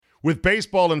With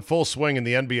baseball in full swing and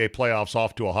the NBA playoffs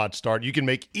off to a hot start, you can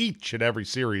make each and every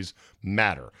series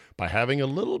matter by having a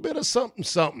little bit of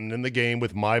something in the game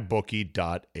with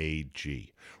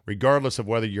MyBookie.ag. Regardless of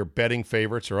whether you're betting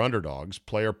favorites or underdogs,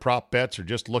 player prop bets, or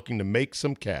just looking to make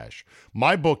some cash,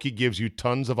 MyBookie gives you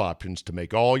tons of options to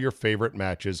make all your favorite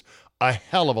matches a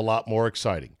hell of a lot more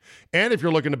exciting. And if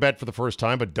you're looking to bet for the first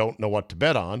time but don't know what to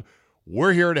bet on,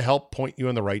 we're here to help point you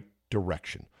in the right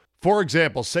direction. For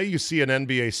example, say you see an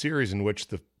NBA series in which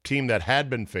the team that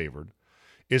had been favored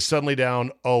is suddenly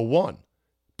down 0-1.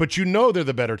 But you know they're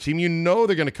the better team. You know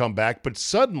they're going to come back. But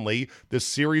suddenly, the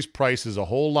series price is a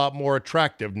whole lot more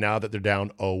attractive now that they're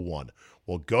down 0-1.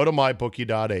 Well, go to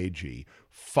mybookie.ag,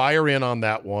 fire in on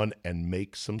that one, and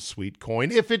make some sweet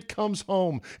coin if it comes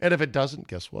home. And if it doesn't,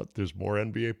 guess what? There's more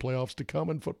NBA playoffs to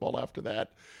come and football after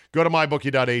that. Go to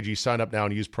mybookie.ag, sign up now,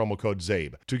 and use promo code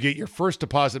ZABE to get your first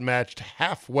deposit matched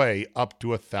halfway up to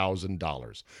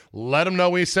 $1,000. Let them know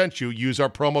we sent you. Use our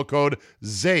promo code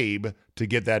ZABE to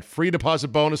get that free deposit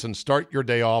bonus and start your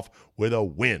day off with a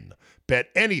win. Bet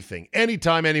anything,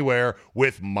 anytime, anywhere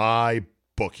with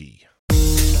MyBookie.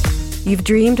 You've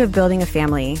dreamed of building a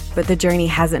family, but the journey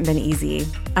hasn't been easy.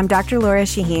 I'm Dr. Laura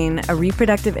Shaheen, a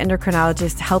reproductive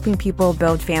endocrinologist helping people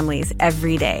build families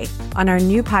every day. On our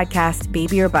new podcast,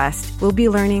 Baby or Bust, we'll be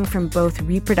learning from both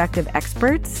reproductive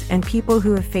experts and people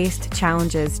who have faced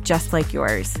challenges just like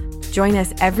yours. Join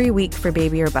us every week for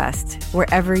Baby or Bust,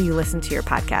 wherever you listen to your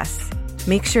podcasts.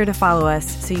 Make sure to follow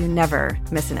us so you never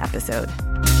miss an episode.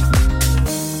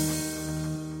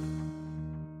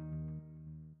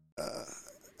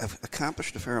 I've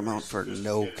accomplished a fair amount for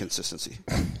no consistency.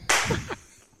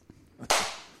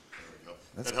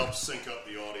 That helps sync up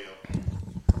the audio.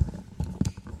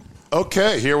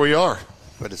 Okay, here we are.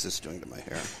 What is this doing to my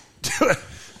hair?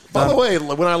 By the way,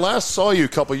 when I last saw you a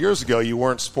couple years ago, you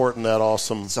weren't sporting that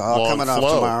awesome It's all long coming flow.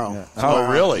 off tomorrow. Yeah.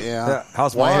 Oh, really? Yeah.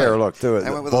 How's my hair look, too?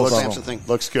 I went with a Samson thing.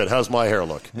 Looks good. How's my hair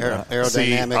look? Aerodynamic.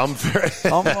 See, I'm very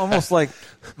Almost like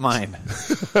mine.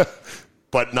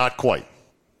 but not quite.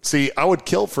 See, I would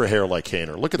kill for hair like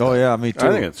Hainer. Look at that. Oh, yeah, me too.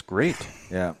 I think it's great.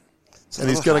 Yeah. And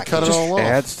he's going to cut it all off.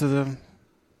 Adds to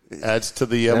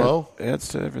the MO? Adds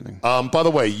to everything. By the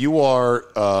way, you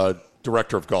are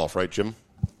director of golf, right, Jim?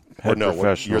 Head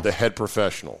professional. You're the head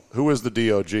professional. Who is the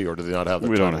DOG, or do they not have the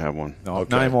We title? don't have one. No, Okay.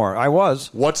 not anymore. I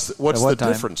was. What's the one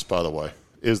time. difference, by the way?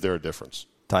 Is there a difference?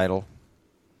 Title.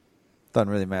 Doesn't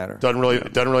really matter. Doesn't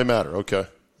really matter. Okay.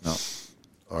 No.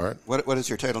 All right. What is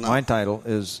your title now? My title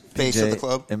is Face PJ of the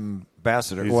club?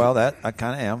 Ambassador. Well, that I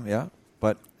kind of am, yeah.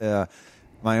 But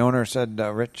my owner said,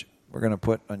 Rich, we're going to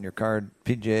put on your card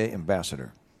PGA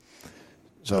Ambassador.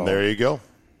 So And there you go.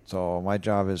 So my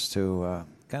job is to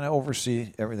kind of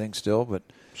oversee everything still, but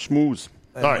Schmooze.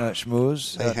 and, All right.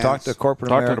 schmooze, Hey, talk hands. to corporate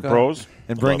Talk to America, the pros.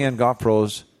 and bring Love in golf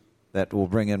pros that will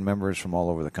bring in members from all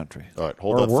over the country. All right.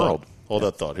 Hold or that world. thought. Hold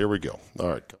that thought. Here we go. All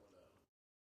right.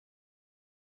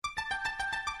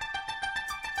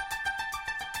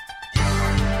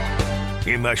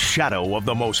 In the shadow of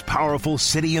the most powerful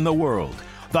city in the world,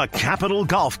 the Capital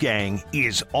Golf Gang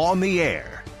is on the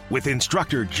air with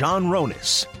instructor John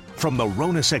Ronis from the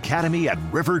Ronis Academy at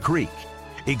River Creek,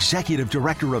 Executive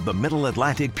Director of the Middle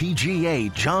Atlantic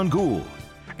PGA John Gould,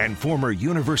 and former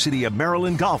University of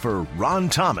Maryland golfer Ron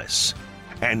Thomas.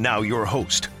 And now your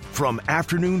host from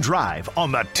Afternoon Drive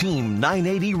on the Team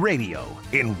 980 Radio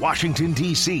in Washington,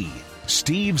 D.C.,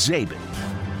 Steve Czabe.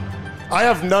 I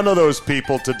have none of those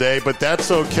people today, but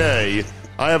that's okay.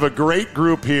 I have a great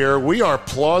group here. We are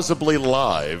plausibly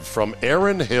live from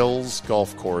Erin Hills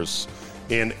Golf Course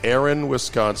in Erin,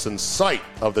 Wisconsin, site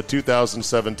of the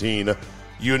 2017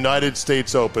 United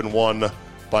States Open, won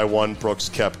by one Brooks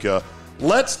Koepka.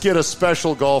 Let's get a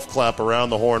special golf clap around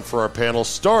the horn for our panel,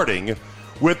 starting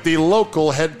with the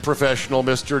local head professional,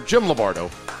 Mr. Jim Lombardo.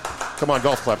 Come on,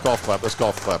 golf clap, golf clap. Let's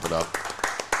golf clap it up.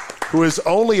 Who is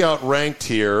only outranked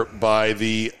here by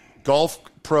the Golf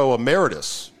Pro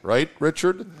Emeritus, right,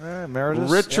 Richard?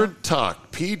 Emeritus, Richard Tuck,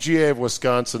 PGA of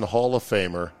Wisconsin Hall of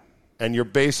Famer, and you're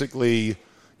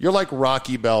like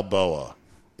Rocky Balboa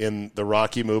in the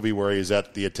Rocky movie where he's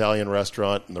at the Italian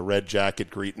restaurant in the red jacket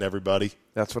greeting everybody.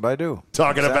 That's what I do.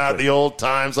 Talking about the old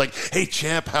times, like, hey,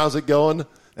 champ, how's it going?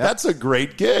 That's a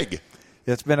great gig.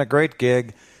 It's been a great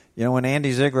gig. You know, when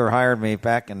Andy Ziegler hired me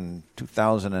back in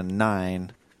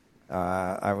 2009,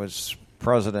 I was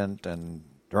president and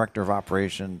director of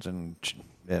operations and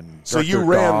so you director of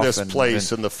ran golf this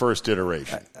place in the first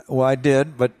iteration. Well, I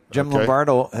did, but Jim Okay.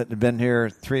 Lombardo had been here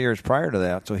 3 years prior to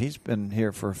that, so he's been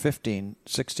here for 16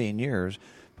 years.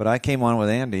 But I came on with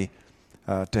Andy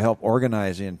to help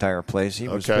organize the entire place. He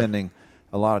was Okay. spending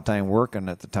a lot of time working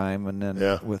at the time, and then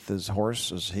Yeah. with his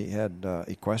horses, he had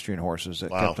equestrian horses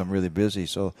that Wow. kept him really busy.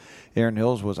 So Erin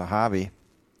Hills was a hobby,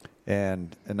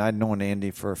 and I'd known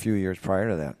Andy for a few years prior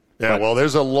to that. Yeah, well,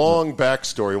 there's a long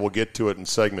backstory. We'll get to it in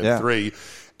segment 3.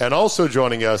 And also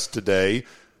joining us today,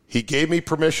 he gave me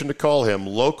permission to call him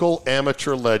local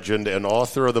amateur legend and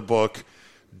author of the book,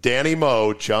 Danny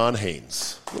Moe, John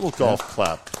Haynes. A little golf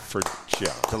clap for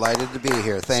John. Delighted to be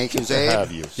here. Thank you, Good to Zabe.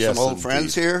 have you. Yes, Some old indeed.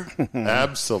 friends here.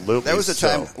 Absolutely. There was a so.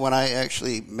 time when I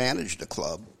actually managed a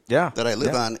club that I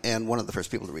live on, and one of the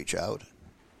first people to reach out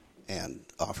and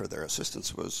offer their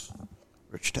assistance was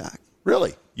Rich Tack.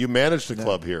 Really? You managed a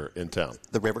club here in town?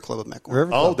 The River Club of Mequon.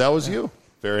 River Oh, Club. that was you.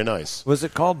 Very nice. Was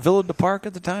it called Villa de Park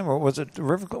at the time, or was it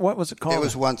River Club? What was it called? It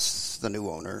was once the new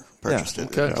owner purchased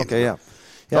it. Okay, yeah.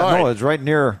 Yeah, All no, right. it's right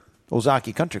near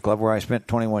Ozaki Country Club where I spent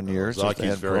 21 years. as the Zaki's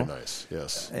head very pro. nice,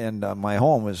 yes. And my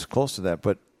home is close to that.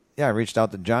 But, yeah, I reached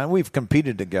out to John. We've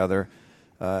competed together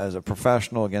as a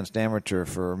professional against amateur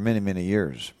for many, many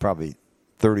years, probably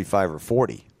 35 or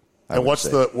 40. And what's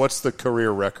the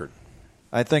career record?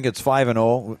 I think it's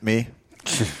 5-0 with me.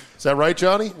 Is that right,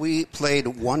 Johnny? We played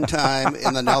one time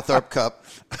in the Nelthorpe Cup,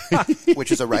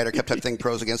 which is a Ryder Cup type thing,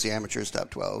 pros against the amateurs, top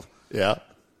 12. Yeah.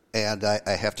 And I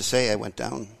have to say I went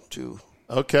down to...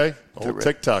 Okay. Old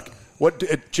TikTok.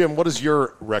 Jim, what is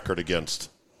your record against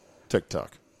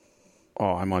TikTok?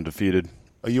 Oh, I'm undefeated.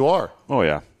 Oh, you are? Oh,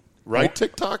 yeah. Right,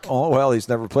 TikTok? Oh, well, he's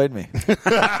never played me. Wait,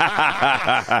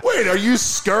 are you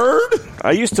scared?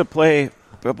 I used to play,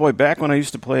 back when I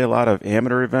used to play a lot of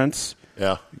amateur events,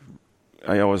 Yeah.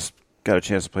 I always got a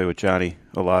chance to play with Johnny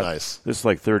a lot. Nice. This is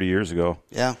like 30 years ago.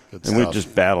 Yeah. And we'd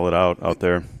just battle it out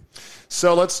there.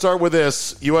 So let's start with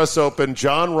this. U.S. Open,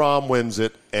 John Rahm wins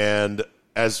it, and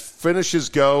as finishes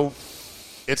go,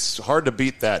 it's hard to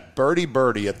beat that.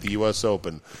 Birdie at the U.S.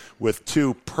 Open with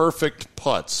 2 perfect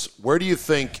putts. Where do you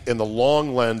think, in the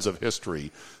long lens of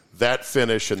history, that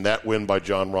finish and that win by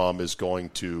John Rahm is going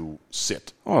to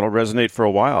sit? Oh, it'll resonate for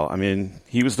a while. I mean,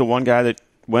 he was the one guy that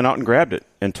went out and grabbed it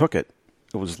and took it.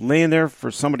 It was laying there for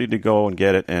somebody to go and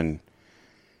get it, and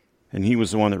he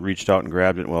was the one that reached out and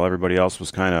grabbed it while everybody else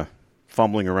was kind of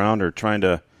fumbling around or trying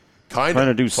to do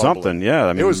fumbling. something. Yeah,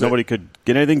 I mean, nobody could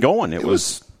get anything going. It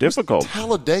was difficult. It was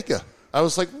Talladega. I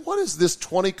was like, what is this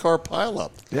 20-car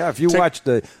pileup? Yeah, if you watch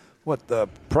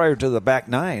prior to the back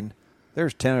 9,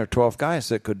 there's 10 or 12 guys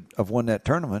that could have won that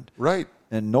tournament. Right.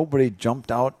 And nobody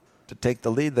jumped out to take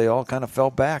the lead. They all kind of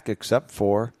fell back except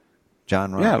for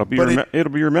John Rahm. Yeah,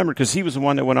 it'll be remembered because he was the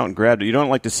one that went out and grabbed it. You don't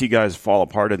like to see guys fall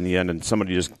apart in the end and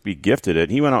somebody just be gifted it.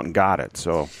 He went out and got it.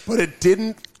 So, but it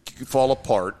didn't fall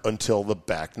apart until the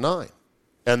back 9.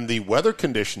 And the weather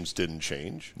conditions didn't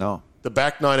change. No. The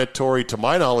back 9 at Torrey, to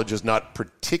my knowledge, is not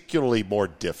particularly more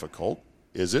difficult,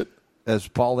 is it? As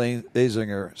Paul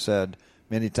Azinger said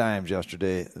many times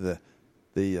yesterday,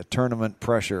 the tournament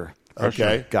pressure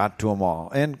got to them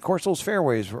all. And, of course, those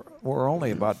fairways were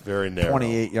only about very narrow.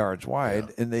 28 yards wide.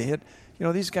 Yeah. And they hit,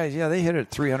 these guys, they hit it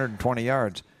 320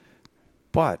 yards.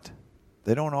 But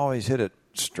they don't always hit it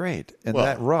straight. And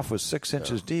that rough was 6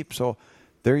 inches deep. So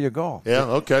there you go. Yeah,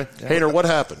 okay. Yeah. Hainer, what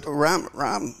happened?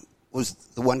 Rahm was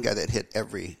the one guy that hit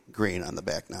every green on the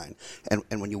back 9.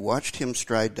 And when you watched him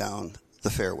stride down the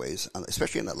fairways,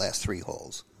 especially in the last 3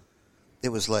 holes, it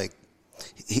was like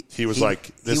he was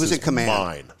in command.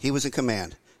 Mine. He was in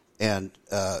command. And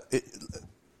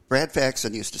Brad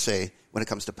Faxon used to say, when it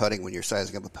comes to putting, when you're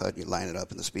sizing up a putt, you line it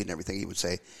up and the speed and everything, he would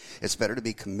say, it's better to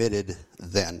be committed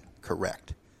than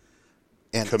correct.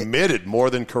 And committed more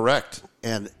than correct.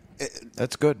 And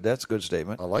that's good. That's a good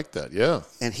statement. I like that, yeah.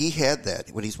 And he had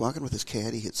that. When he's walking with his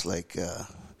caddy, it's like,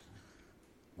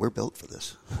 we're built for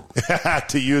this.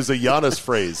 To use a Giannis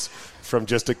phrase from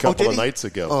just a couple of nights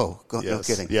ago. No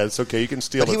kidding. Yeah, it's okay. You can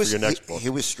steal it for your next book. He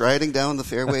was striding down the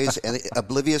fairways and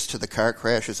oblivious to the car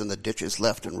crashes and the ditches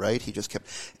left and right. He just kept.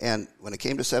 And when it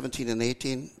came to 17 and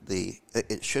 18,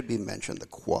 it should be mentioned the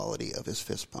quality of his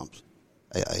fist pumps.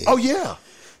 Oh, yeah.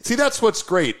 See, that's what's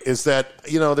great is that,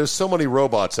 there's so many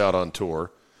robots out on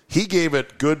tour. He gave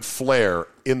it good flair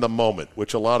in the moment,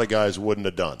 which a lot of guys wouldn't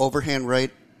have done. Overhand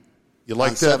right. You like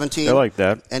on that? 17. I like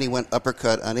that. And he went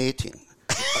uppercut on 18.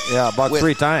 Yeah, about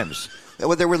 3 times.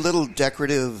 Well, there were little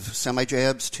decorative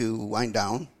semi-jabs to wind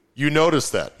down. You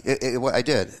noticed that? I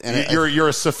did. And you're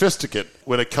a sophisticate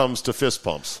when it comes to fist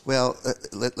pumps. Well,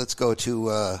 let's go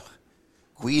to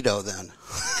Guido then.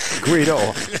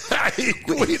 Guido.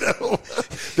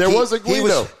 There was a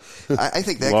Guido. I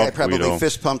think that guy probably Guido.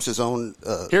 fist pumps his own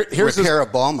here's repair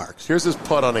of ball marks. Here's his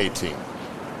putt on 18.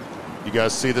 You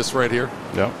guys see this right here?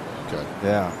 Yeah. Okay.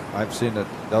 Yeah, I've seen it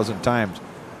a dozen times.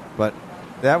 But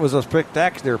That was a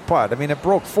spectacular putt. I mean, it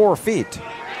broke 4 feet.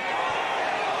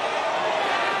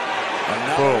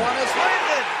 Another one is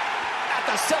landed at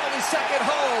the 72nd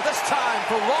hole, this time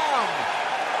for Rahm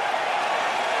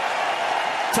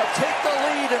to take the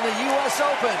lead in the U.S.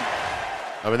 Open.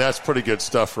 I mean, that's pretty good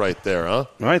stuff right there, huh?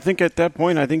 I think at that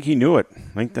point, I think he knew it.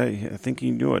 I think he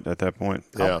knew it at that point.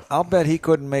 Yeah. I'll bet he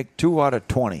couldn't make 2 out of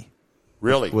 20.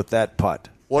 Really? With that putt.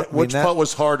 Which putt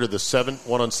was harder, the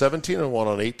one on 17 or one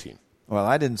on 18? Well,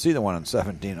 I didn't see the one on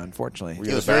 17, unfortunately.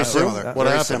 It was very similar. What very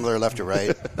happened? similar left to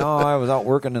right. No, I was out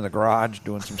working in the garage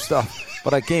doing some stuff.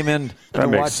 But I came in to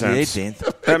watch the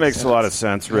 18th. That makes a lot of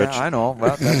sense, Rich. Yeah, I know.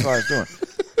 Well, that's what I was doing.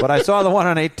 But I saw the one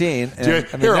on 18, and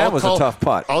that was a tough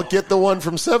putt. I'll get the one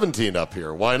from 17 up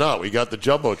here. Why not? We got the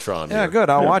Jumbotron Yeah, here. good.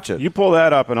 I'll watch it. You pull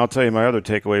that up, and I'll tell you my other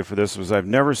takeaway for this was I've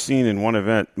never seen in one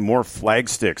event more flag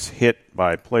sticks hit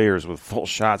by players with full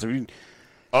shots.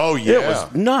 Oh, yeah. It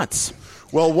was nuts.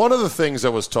 Well, one of the things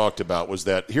that was talked about was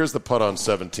that here's the putt on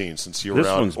 17 since you were This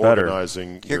out one's better.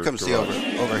 organizing. Here comes the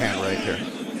overhand right here.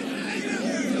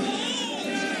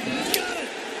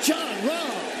 John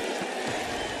Rahm.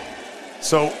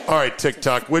 So, all right,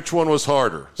 TikTok, which one was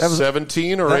harder,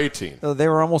 17 or 18? They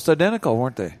were almost identical,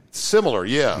 weren't they? Similar,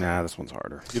 yeah. Nah, this one's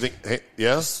harder. You think,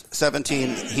 yes?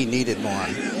 17, he needed more.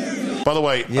 By the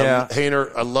way, Yeah.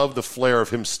 Hainer, I love the flair of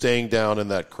him staying down in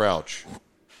that crouch,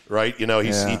 right? You know,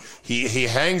 he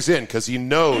hangs in because he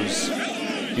knows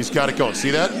he's got it going.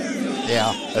 See that?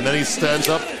 Yeah. And then he stands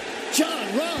up, John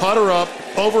Rahm. putter up,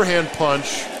 overhand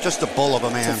punch. Just a bull of a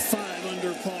man. 5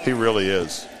 under par. He really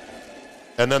is.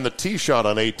 And then the tee shot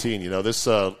on 18, you know, this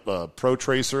Pro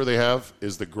Tracer they have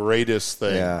is the greatest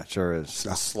thing. Yeah, it sure is.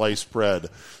 Sliced bread.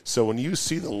 So when you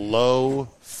see the low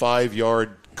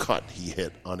 5-yard cut he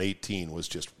hit on 18 was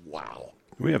just wow.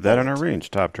 We have that on our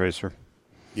range, Top Tracer.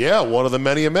 Yeah, one of the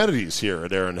many amenities here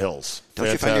at Erin Hills. Don't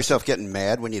you find yourself getting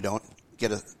mad when you don't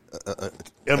get a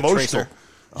emotional? tracer?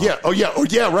 Yeah. Oh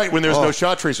yeah. Right. When there's no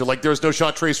shot tracer, like there's no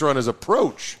shot tracer on his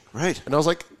approach. Right. And I was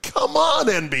like, "Come on,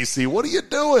 NBC, what are you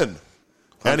doing?"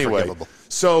 Anyway, Unforgivable.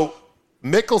 so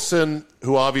Mickelson,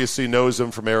 who obviously knows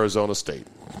him from Arizona State,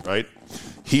 right?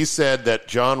 He said that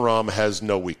John Rahm has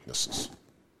no weaknesses.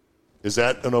 Is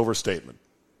that an overstatement?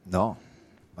 No,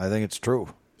 I think it's true.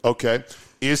 Okay.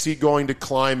 Is he going to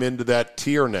climb into that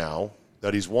tier now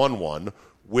that he's won one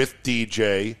with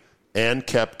DJ and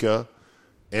Koepka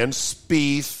and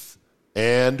Spieth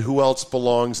and who else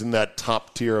belongs in that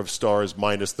top tier of stars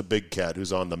minus the big cat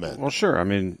who's on the men? Well, sure. I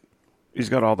mean, he's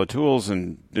got all the tools,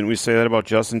 and didn't we say that about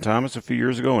Justin Thomas a few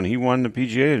years ago? And he won the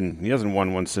PGA, and he hasn't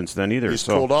won one since then either. He's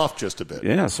cooled off just a bit.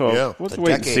 Yeah, so let's A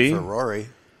wait and decade see. for Rory.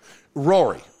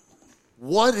 Rory,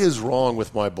 what is wrong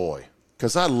with my boy?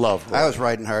 Because I love Rory. I was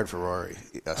riding hard for Rory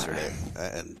yesterday.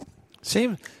 And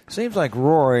Seems like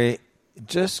Rory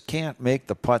just can't make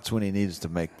the putts when he needs to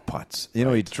make the putts. You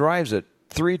know, he drives it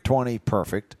 320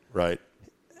 perfect. Right.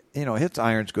 You know, hits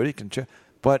irons good. He can,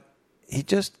 but he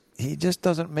just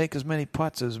doesn't make as many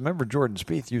putts as. Remember, Jordan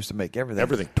Spieth used to make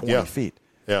everything 20 feet.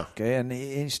 Yeah. Okay, and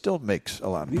he still makes a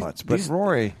lot of putts. But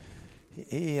Rory,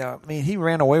 he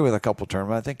ran away with a couple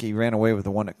tournaments. I think he ran away with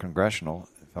the one at Congressional,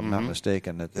 if I'm not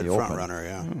mistaken, at the Open. front runner,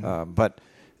 yeah.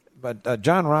 But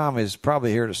John Rahm is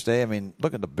probably here to stay. I mean,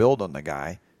 look at the build on the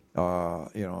guy. You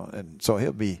know, and so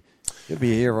he'll be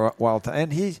here a while.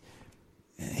 And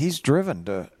he's driven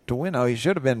to win. Now he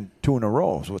should have been 2 in a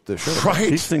row. Is what this should have been. Right.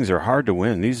 These things are hard to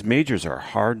win. These majors are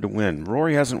hard to win.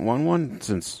 Rory hasn't won one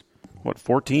since,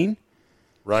 14?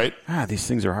 Right. These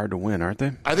things are hard to win, aren't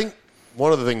they? I think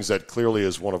one of the things that clearly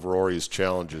is one of Rory's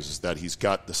challenges is that he's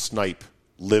got the snipe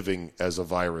living as a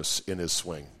virus in his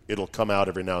swing. It'll come out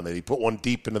every now and then. He put one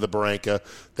deep into the Barranca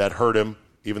that hurt him,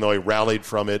 even though he rallied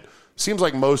from it. Seems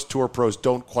like most tour pros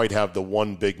don't quite have the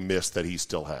one big miss that he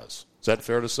still has. Is that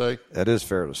fair to say? That is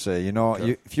fair to say. You know,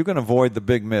 if you can avoid the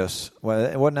big miss,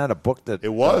 wasn't that a book that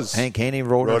It was. Hank Haney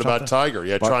wrote about Tiger.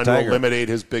 Yeah, trying to eliminate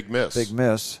his big miss. Big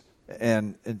miss.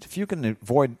 And if you can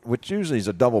avoid, which usually is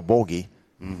a double bogey,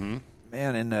 man,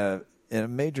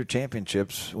 in major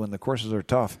championships, when the courses are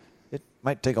tough, it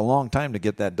might take a long time to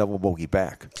get that double bogey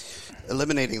back.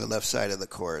 eliminating the left side of the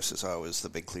course is always the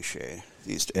big cliche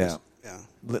these days. Yeah.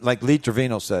 Like Lee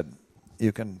Trevino said,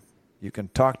 you can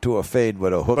talk to a fade,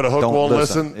 but a hook, won't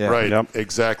listen. Yeah. Right, Yep.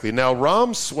 exactly. Now,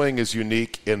 Rahm's swing is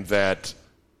unique in that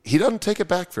he doesn't take it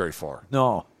back very far.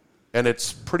 No. And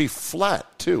it's pretty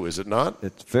flat, too, is it not?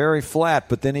 It's very flat,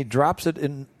 but then he drops it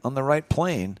on the right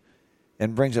plane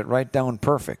and brings it right down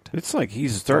perfect. It's like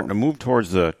he's starting to move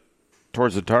towards the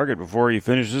target before he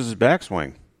finishes his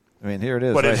backswing. I mean, here it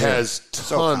is. But right it here. has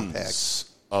tons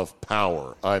of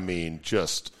power. I mean,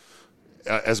 just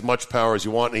as much power as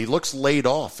you want, and he looks laid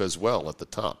off as well at the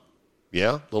top.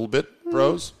 Yeah, a little bit,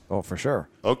 bros? Oh, for sure.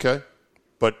 Okay.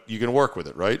 But you can work with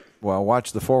it, right? Well,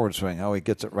 watch the forward swing, how he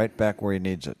gets it right back where he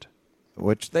needs it,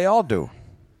 which they all do.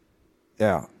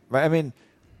 Yeah. I mean,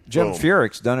 Jim Boom.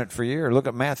 Furyk's done it for years. Look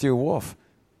at Matthew Wolff.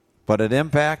 But at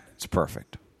impact, it's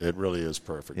perfect. It really is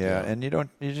perfect. Yeah, and you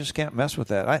just can't mess with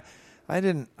that. I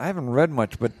haven't read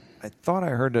much, but I thought I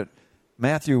heard that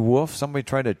Matthew Wolff, somebody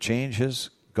tried to change his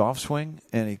golf swing,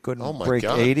 and he couldn't break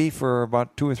 80 for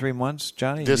about 2 or 3 months.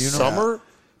 Johnny, This summer?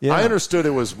 Yeah. I understood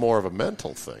it was more of a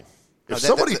mental thing. If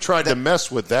somebody tried to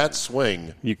mess with that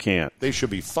swing, you can't. They should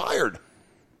be fired.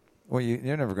 Well,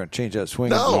 you're never going to change that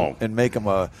swing and make him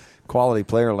a quality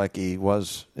player like he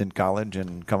was in college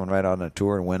and coming right out on a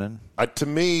tour and winning. To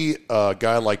me, a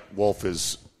guy like Wolf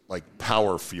is like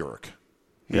power Furyk.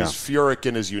 He's Furyk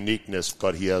in his uniqueness,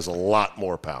 but he has a lot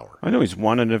more power. I know he's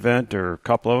won an event or a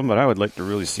couple of them, but I would like to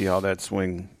really see how that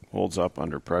swing holds up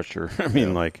under pressure. I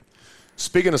mean,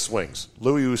 Speaking of swings,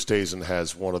 Louis Oosthuizen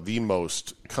has one of the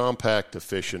most compact,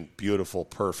 efficient, beautiful,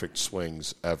 perfect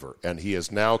swings ever. And he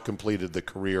has now completed the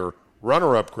career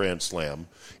runner-up Grand Slam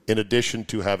in addition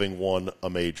to having won a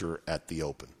major at the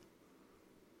Open.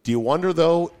 Do you wonder,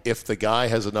 though, if the guy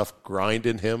has enough grind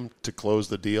in him to close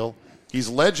the deal? He's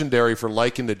legendary for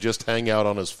liking to just hang out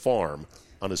on his farm,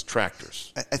 on his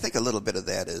tractors. I think a little bit of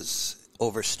that is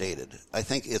overstated. I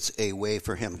think it's a way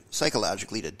for him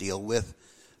psychologically to deal with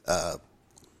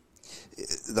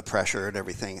the pressure and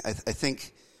everything. I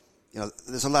think,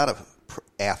 there's a lot of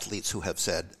athletes who have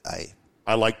said,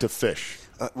 I like to fish.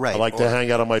 Right. I like to hang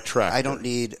out on my tractor. I don't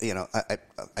need,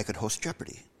 I could host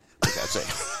Jeopardy, for God's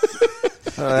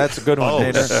sake. That's a good one,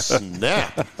 Tater.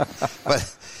 Snap.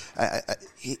 But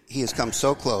he has come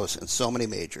so close in so many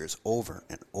majors over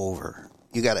and over.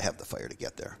 You got to have the fire to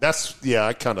get there.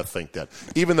 I kind of think that.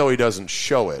 Even though he doesn't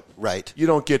show it, right? You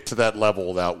don't get to that level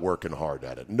without working hard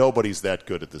at it. Nobody's that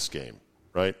good at this game,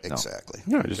 right? Exactly.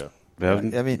 No,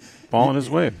 ball in his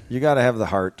way. You got to have the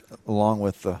heart along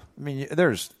with the. I mean,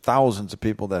 there's thousands of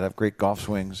people that have great golf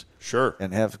swings, sure,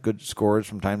 and have good scores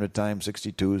from time to time,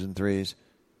 62s and 3s.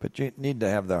 But you need to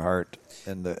have the heart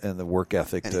and the work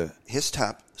ethic to. His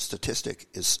top statistic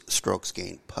is strokes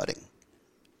gained putting,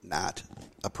 not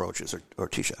approaches or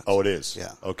tee shots. Oh, it is?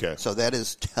 Yeah. Okay. So that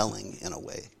is telling in a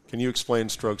way. Can you explain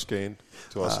strokes gained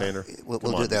to us, Hainer? We'll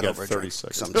do that over 30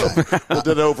 seconds. Sometime. We'll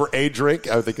do it over a drink.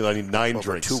 I think I need 9 over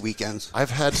drinks. 2 weekends. I've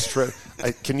had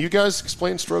can you guys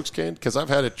explain strokes gained? Because I've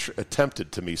had it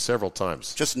attempted to me several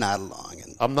times. Just nod along.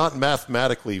 I'm not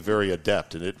mathematically very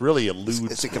adept, and it really eludes.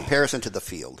 It's a comparison to the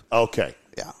field. Okay.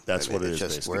 Yeah. That's what it is,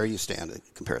 just basically. where you stand in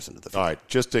comparison to the field. All right.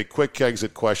 Just a quick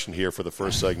exit question here for the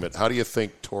first segment. How do you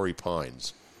think Torrey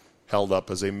Pines held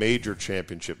up as a major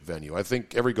championship venue? I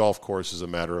think every golf course is a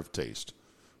matter of taste.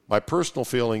 My personal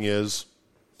feeling is,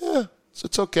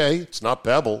 it's okay. It's not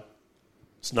Pebble.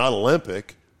 It's not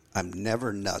Olympic. I'm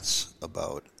never nuts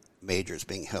about majors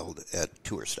being held at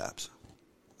tour stops.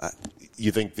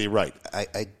 You think they're right?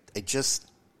 I just...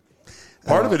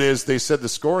 Part of it is they said the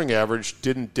scoring average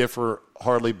didn't differ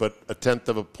hardly but a tenth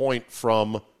of a point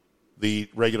from the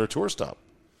regular tour stop.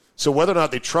 So whether or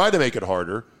not they try to make it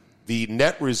harder, the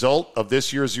net result of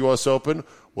this year's U.S. Open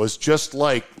was just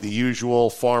like the usual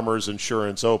Farmers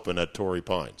Insurance Open at Torrey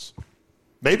Pines.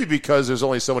 Maybe because there's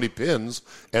only so many pins,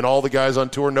 and all the guys on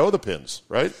tour know the pins,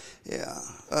 right? Yeah.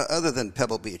 Other than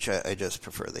Pebble Beach, I just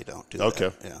prefer they don't do that.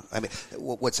 Okay. Yeah. I mean,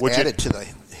 what's added to the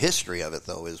history of it,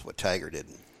 though, is what Tiger did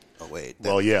in 08.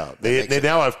 Well, yeah. They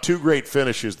now have 2 great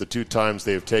finishes the 2 times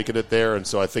they've taken it there, and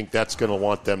so I think that's going to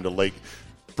want them to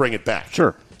bring it back.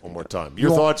 Sure. One more time.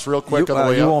 Your thoughts real quick on the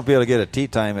way You up? won't be able to get a tee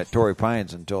time at Torrey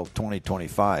Pines until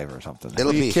 2025 or something.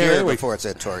 It'll be here before it's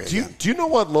at Torrey again. Do you know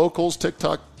what locals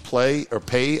TikTok pay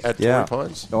at Torrey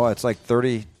Pines? No, it's like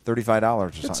 $35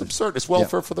 or something. It's absurd. It's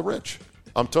welfare for the rich.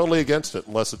 I'm totally against it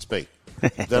unless it's me.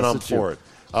 Then I'm for it.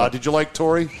 Did you like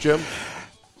Torrey, Jim?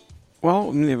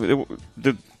 Well,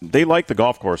 they like the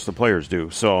golf course. The players do.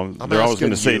 So they're always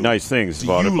going to say nice things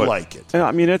about it. Do you like it?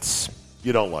 I mean, it's...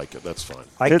 You don't like it. That's fine.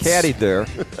 I caddied there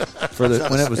when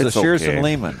it was the Shearson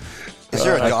Lehman. Is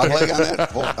there a dog leg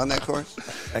on that course?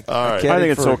 All right. I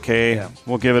think it's okay. Yeah.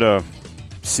 We'll give it a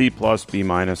C+,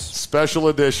 B-. Special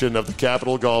edition of the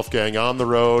Capital Golf Gang on the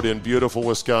road in beautiful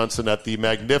Wisconsin at the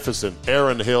magnificent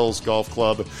Erin Hills Golf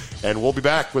Club. And we'll be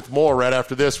back with more right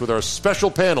after this with our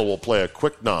special panel. We'll play a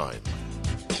quick 9.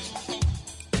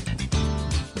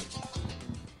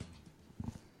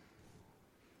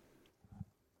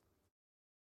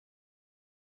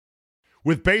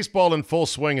 With baseball in full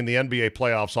swing and the NBA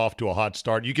playoffs off to a hot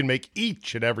start, you can make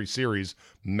each and every series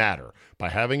matter by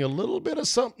having a little bit of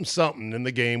something in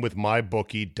the game with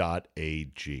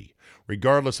mybookie.ag.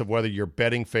 Regardless of whether you're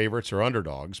betting favorites or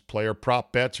underdogs, player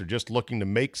prop bets, or just looking to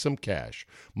make some cash,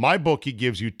 MyBookie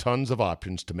gives you tons of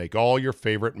options to make all your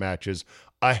favorite matches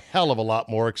a hell of a lot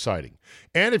more exciting.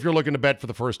 And if you're looking to bet for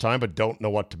the first time but don't know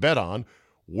what to bet on,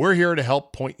 we're here to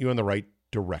help point you in the right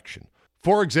direction.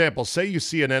 For example, say you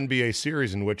see an NBA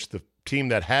series in which the team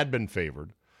that had been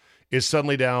favored is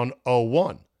suddenly down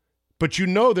 0-1. But you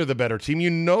know they're the better team. You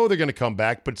know they're going to come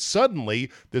back. But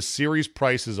suddenly, the series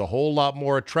price is a whole lot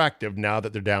more attractive now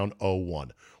that they're down 0-1.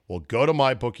 Well, go to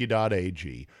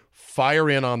mybookie.ag, fire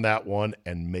in on that one,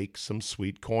 and make some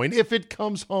sweet coin if it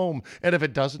comes home. And if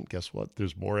it doesn't, guess what?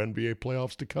 There's more NBA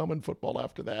playoffs to come and football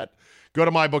after that. Go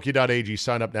to mybookie.ag,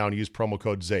 sign up now, and use promo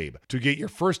code ZABE to get your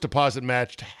first deposit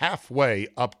matched halfway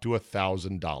up to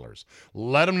 $1,000.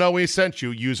 Let them know we sent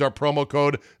you. Use our promo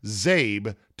code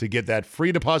ZABE to get that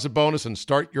free deposit bonus and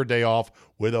start your day off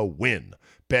with a win.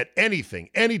 Bet anything,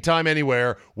 anytime,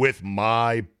 anywhere with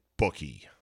MyBookie.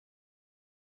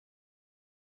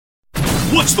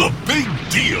 What's the big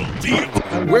deal?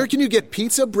 Where can you get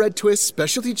pizza, bread twists,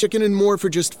 specialty chicken, and more for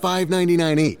just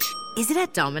 $5.99 each? Is it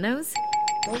at Domino's?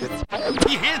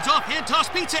 He hands off hand toss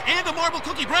pizza and the marble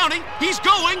cookie brownie. He's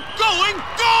going!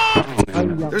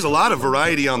 There's a lot of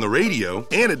variety on the radio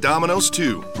and at Domino's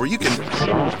too, where you can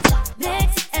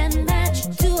mix and match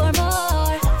 2 or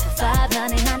more.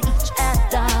 $5.99 each at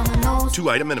Domino's.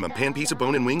 2-item minimum. Pan pizza,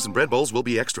 bone-in wings, and bread bowls will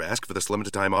be extra. Ask for this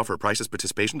limited time offer. Prices,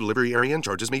 participation, delivery area, and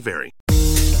charges may vary.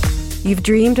 You've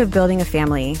dreamed of building a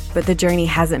family, but the journey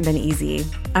hasn't been easy.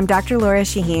 I'm Dr. Laura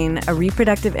Shaheen, a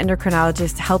reproductive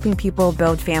endocrinologist helping people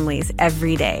build families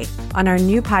every day. On our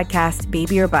new podcast,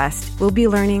 Baby or Bust, we'll be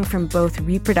learning from both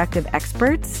reproductive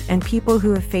experts and people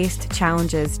who have faced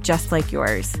challenges just like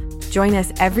yours. Join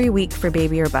us every week for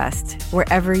Baby or Bust,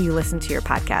 wherever you listen to your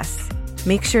podcasts.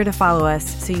 Make sure to follow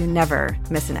us so you never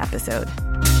miss an episode.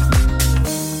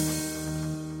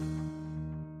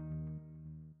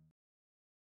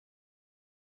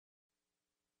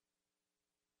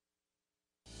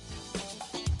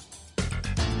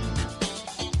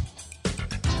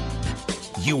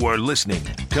 You are listening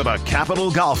to the Capital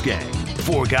Golf Gang.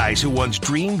 4 guys who once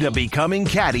dreamed of becoming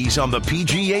caddies on the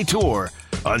PGA Tour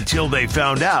until they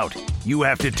found out you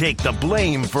have to take the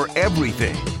blame for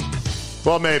everything.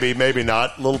 Well, maybe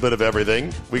not. A little bit of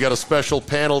everything. We got a special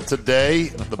panel today.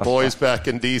 The boys back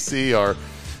in D.C. are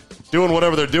doing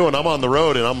whatever they're doing. I'm on the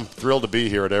road, and I'm thrilled to be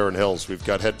here at Erin Hills. We've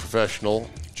got head professional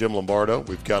Jim Lombardo.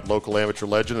 We've got local amateur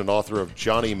legend and author of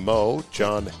Johnny Mo,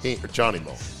 Johnny Mo,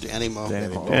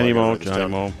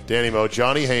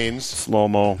 Johnny Haynes, Slow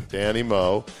Mo, Danny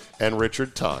Mo, and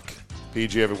Richard Tuck,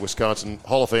 PGA of Wisconsin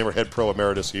Hall of Famer, head pro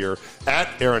emeritus here at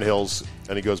Erin Hills,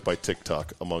 and he goes by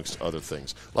TikTok, amongst other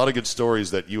things. A lot of good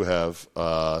stories that you have,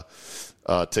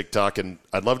 TikTok, and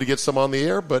I'd love to get some on the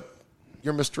air, but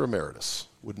you're Mr. Emeritus.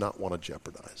 Would not want to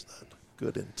jeopardize that.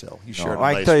 Good intel. You shared.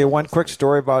 I can tell you one quick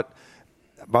story about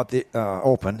the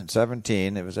Open in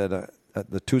 17. It was at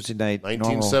the Tuesday night.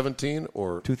 1917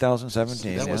 or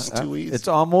 2017. That was too easy. It's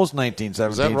almost 1917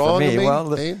 was that wrong for me.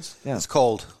 Well, yeah. It's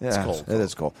cold. Yeah, it's cold. It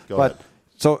is cold. Go ahead.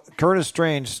 So Curtis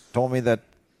Strange told me that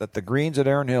the greens at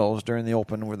Erin Hills during the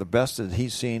Open were the best that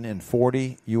he's seen in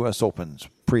 40 U.S. Opens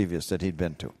previous that he'd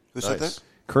been to. Who said that?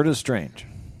 Curtis Strange.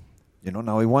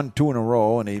 Now he won 2 in a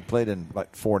row, and he played in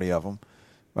like 40 of them.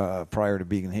 Prior to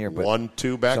being here, but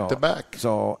 1-2 back to back.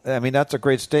 So I mean that's a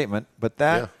great statement, but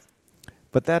that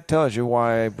tells you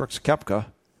why Brooks Koepka,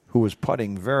 who was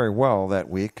putting very well that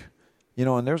week,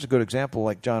 and there's a good example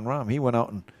like John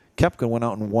Rahm. Koepka went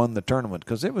out and won the tournament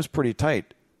because it was pretty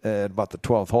tight at about the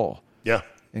 12th hole. Yeah,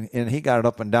 and he got it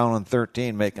up and down on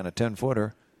 13, making a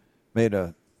 10-footer, made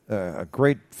a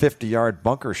great 50-yard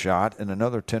bunker shot and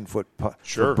another 10-foot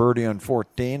for birdie on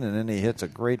 14, and then he hits a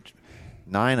great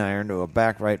 9-iron to a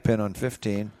back right pin on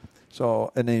 15.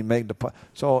 So, and then he made the putt.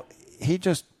 So he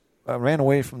just ran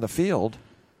away from the field.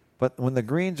 But when the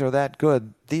greens are that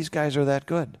good, these guys are that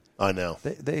good. I know.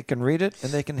 They can read it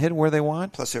and they can hit where they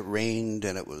want. Plus, it rained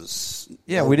and it was.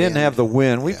 Yeah, we didn't have the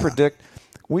wind.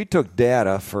 We took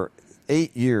data for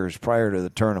 8 years prior to the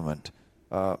tournament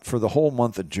for the whole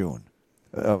month of June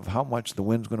of how much the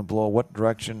wind's going to blow, what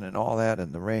direction, and all that,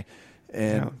 and the rain.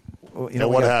 And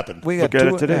what happened? We got Look at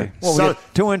it today. We got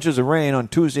 2 inches of rain on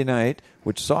Tuesday night,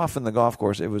 which softened the golf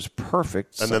course. It was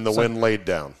perfect. And then the wind laid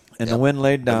down. And the wind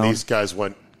laid down. And these guys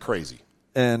went crazy.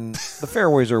 And the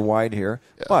fairways are wide here.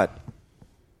 Yeah. But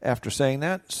after saying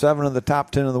that, 7 of the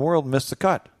top 10 in the world missed the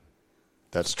cut.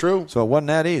 That's true. So it wasn't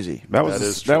that easy. That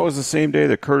was the same day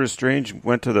that Curtis Strange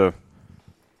went to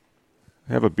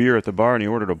have a beer at the bar, and he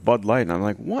ordered a Bud Light. And I'm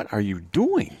like, what are you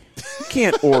doing? You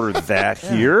can't order that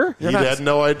here. He had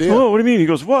no idea. Oh, what do you mean? He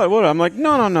goes, what? I'm like,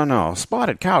 no.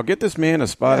 Spotted Cow. Get this man a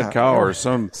Spotted Cow or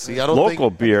some local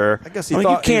beer. I guess you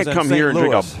can't come here and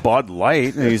drink a Bud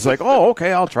Light. And he's like, oh,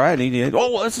 okay, I'll try it. And he's like,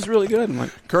 oh, well, this is really good. I'm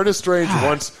like, Curtis Strange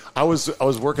once, I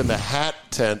was working the hat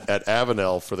tent at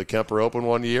Avenel for the Kemper Open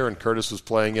one year, and Curtis was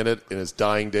playing in it in his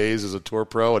dying days as a tour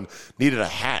pro and needed a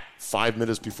hat 5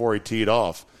 minutes before he teed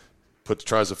off.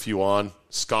 Tries a few on,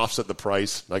 scoffs at the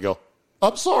price, and I go,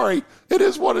 I'm sorry, it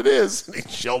is what it is. And he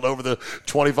shelled over the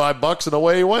 $25 and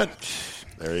away he went.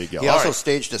 There you go. He also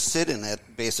staged a sit-in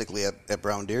at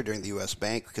Brown Deer during the U.S.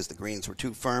 Bank because the greens were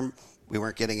too firm. We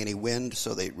weren't getting any wind,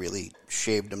 so they really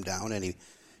shaved him down, and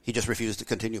he just refused to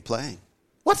continue playing.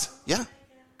 What? Yeah.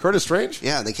 Curtis Strange?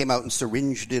 Yeah, they came out and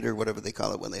syringed it or whatever they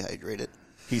call it when they hydrate it.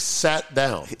 He sat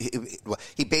down.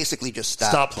 He basically just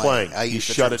stopped playing. I used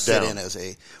shut it down. Sit-in as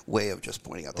a way of just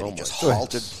pointing out that he just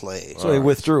halted play. So he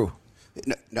withdrew.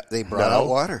 No, they brought out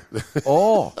water.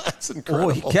 Oh, that's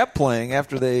incredible. Oh, he kept playing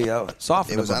after they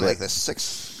softened him. It was a on bit. like the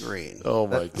 6th green. Oh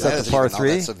my God! Is that the par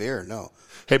 3? That severe? No.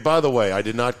 Hey, by the way, I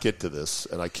did not get to this,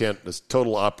 and I can't. This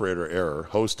total operator error,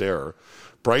 host error.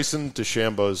 Bryson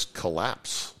DeChambeau's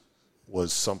collapse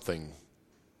was something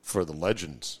for the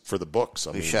legends, for the books.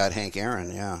 He shot Hank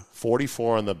Aaron, yeah.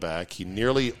 44 on the back. He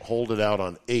nearly holed it out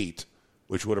on 8,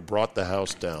 which would have brought the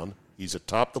house down. He's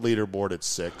atop the leaderboard at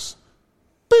 6.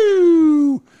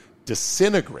 Boo!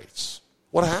 Disintegrates.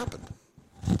 What happened?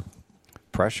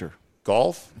 Pressure.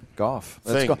 Golf?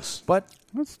 Things. But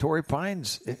Torrey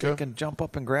Pines, it can jump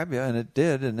up and grab you, and it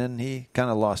did, and then he kind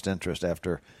of lost interest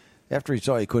after he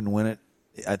saw he couldn't win it.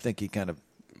 I think he kind of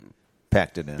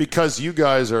packed it in. Because you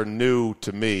guys are new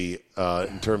to me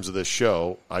in terms of this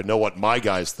show, I know what my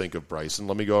guys think of Bryson.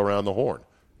 Let me go around the horn.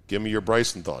 Give me your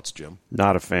Bryson thoughts, Jim.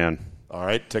 Not a fan. All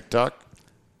right, TikTok.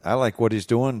 I like what he's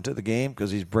doing to the game because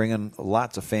he's bringing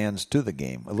lots of fans to the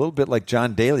game. A little bit like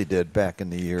John Daly did back in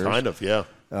the years. Kind of, yeah.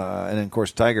 And then, of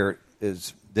course, Tiger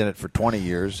did it for 20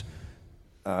 years.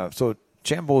 So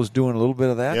Chambo is doing a little bit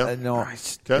of that.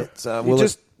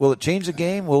 Yep. Will it change the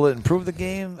game? Will it improve the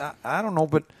game? I don't know,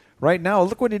 but right now,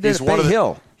 look what he did at Bay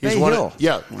Hill. He's one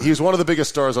of the biggest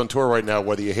stars on tour right now,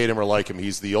 whether you hate him or like him.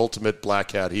 He's the ultimate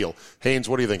black hat heel. Haynes,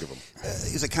 what do you think of him?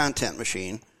 He's a content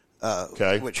machine,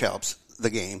 which helps the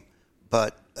game.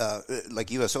 But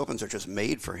like U.S. Opens are just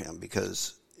made for him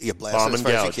because you blast it as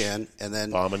far as you can. And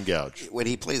then bomb and gouge. When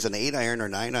he plays an 8-iron or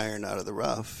 9-iron out of the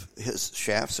rough, his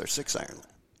shafts are 6-iron.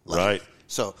 Right.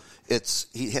 So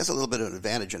he has a little bit of an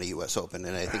advantage in a U.S. Open,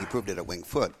 and I think he proved it at Winged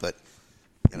Foot. But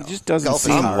he just doesn't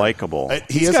seem likable.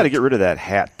 He's got to get rid of that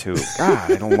hat too.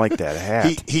 God, I don't like that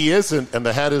hat. He isn't, and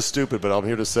the hat is stupid. But I'm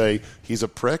here to say he's a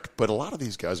prick. But a lot of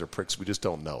these guys are pricks. We just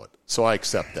don't know it. So I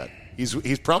accept that.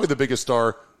 He's probably the biggest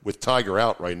star with Tiger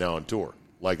out right now on tour,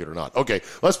 like it or not. Okay,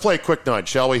 let's play a quick 9,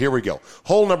 shall we? Here we go.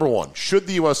 Hole number 1. Should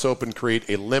the U.S. Open create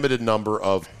a limited number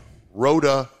of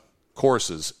Rota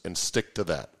courses and stick to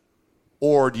that?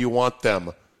 Or do you want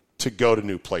them to go to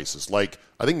new places? Like,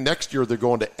 I think next year they're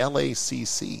going to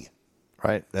LACC.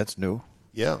 Right, that's new.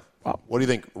 Yeah. What do you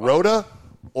think, Rota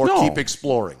or keep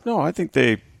exploring? No, I think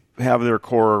they have their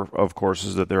core of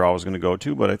courses that they're always going to go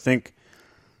to, but I think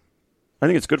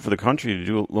it's good for the country to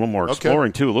do a little more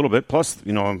exploring, too, a little bit. Plus,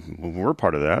 we're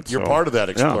part of that. You're part of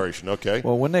that exploration, okay.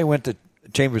 Well, when they went to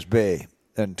Chambers Bay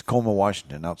and Tacoma,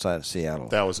 Washington, outside of Seattle.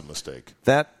 That was a mistake.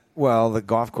 The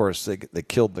golf course, they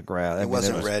killed the grass. It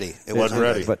wasn't ready. It wasn't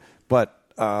ready. But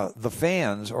the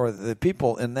fans or the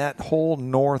people in that whole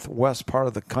northwest part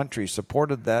of the country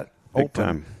supported that Big Open.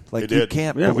 time. Like, they did. You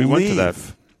can't believe. We went to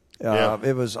that.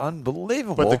 It was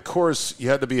unbelievable. But the course, you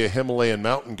had to be a Himalayan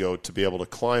mountain goat to be able to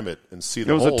climb it and see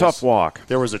the holes. It was a tough walk.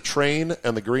 There was a train,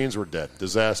 and the greens were dead.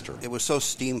 Disaster. It was so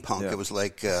steampunk. Yeah. It was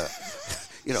like,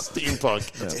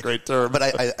 steampunk. That's a great term. But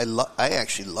I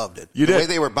actually loved it. You the did. way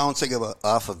they were bouncing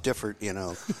off of different,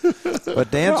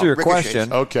 But to answer your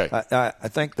question, okay. I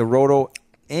think the Roto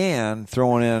and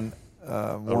throwing in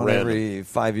one every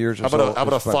 5 years or so. How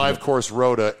about a 5-course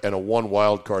Rota and a 1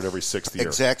 wild card every 6th year?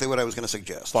 Exactly what I was going to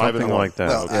suggest. 5 and 1 like that.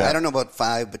 Well, Okay. I don't know about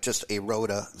 5, but just a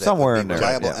Rota that somewhere would in be there,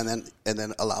 reliable, yeah. and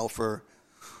then allow for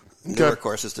newer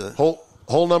courses to.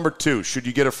 Hole number 2. Should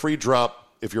you get a free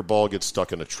drop if your ball gets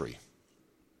stuck in a tree?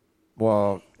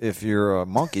 Well, if you're a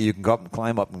monkey, you can go up and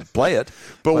climb up and play it.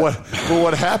 But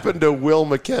what happened to Will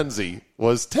McKenzie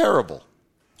was terrible.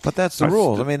 But that's the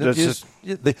rules. I mean,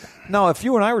 now if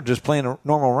you and I were just playing a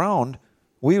normal round,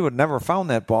 we would never found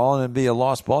that ball and it'd be a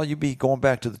lost ball. You'd be going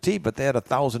back to the tee. But they had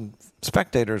 1,000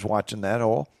 spectators watching that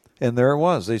hole, And there it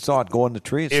was. They saw it go in the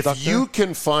tree. It stuck If you there.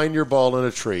 can find your ball in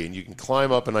a tree and you can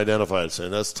climb up and identify it,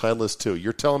 saying that's Titleist 2,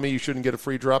 you're telling me you shouldn't get a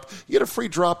free drop? You get a free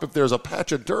drop if there's a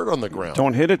patch of dirt on the ground.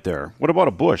 Don't hit it there. What about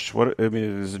a bush?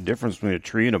 Is there a difference between a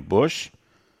tree and a bush?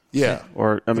 Yeah.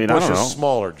 Or, I The mean, bush I don't know. is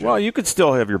smaller, Jim. Well, you could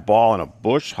still have your ball in a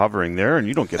bush hovering there, and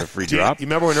you don't get a free drop. You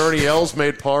remember when Ernie Els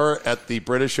made par at the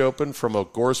British Open from a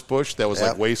gorse bush that was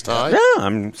like waist high?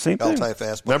 Yeah, same thing.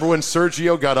 Remember when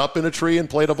Sergio got up in a tree and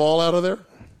played a ball out of there?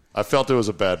 I felt it was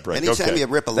a bad break. Anytime you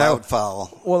rip a loud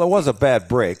foul. Well, it was a bad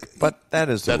break, but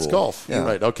that's That's rule. golf. Yeah. You're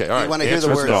right. Okay, all right. You want to hear the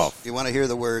Answer is words. golf. You want to hear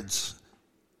the words.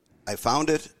 I found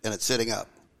it and it's sitting up.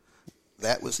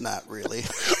 That was not really.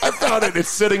 I found it. It's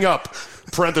sitting up.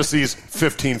 Parentheses,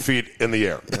 15 feet in the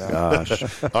air. Gosh.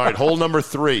 All right, hole number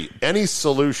 3. Any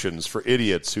solutions for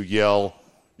idiots who yell,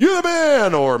 "You're the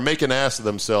man," or make an ass of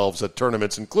themselves at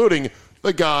tournaments, including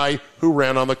the guy who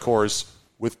ran on the course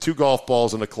with 2 golf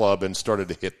balls and a club and started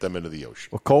to hit them into the ocean?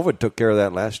 Well, COVID took care of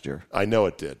that last year. I know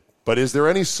it did. But is there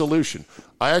any solution?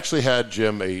 I actually had,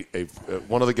 Jim,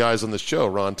 one of the guys on the show,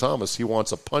 Ron Thomas, he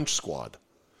wants a punch squad.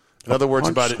 In other words,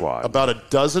 about a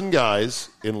dozen guys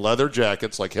in leather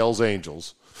jackets like Hell's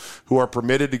Angels who are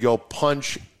permitted to go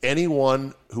punch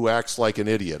anyone who acts like an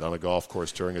idiot on a golf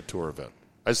course during a tour event.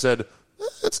 I said,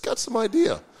 it's got some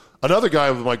idea. Another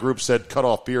guy with my group said cut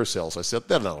off beer sales. I said,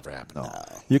 that'll never happen. No.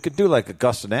 You could do like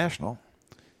Augusta National.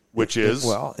 Which is?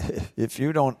 Well, if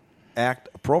you don't act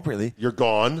appropriately, you're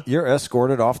gone. You're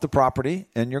escorted off the property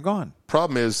and you're gone.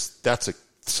 Problem is, that's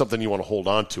something you want to hold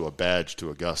on to, a badge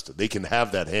to Augusta. They can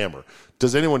have that hammer.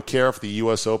 Does anyone care if the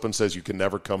U.S. Open says you can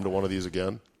never come to one of these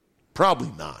again?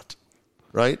 Probably not,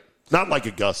 right? Not like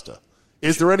Augusta.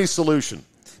 Is there any solution?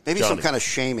 Maybe Johnny? some kind of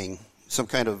shaming, some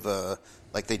kind of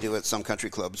like they do at some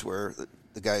country clubs where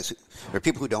the guys, or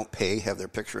people who don't pay, have their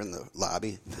picture in the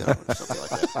lobby, something like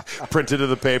that. Printed in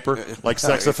the paper, like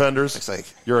sex offenders. It's like,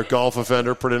 you're a golf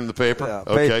offender, put it in the paper. Yeah,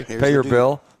 okay, pay your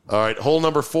bill. All right, hole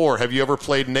number 4. Have you ever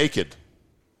played naked?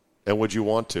 And would you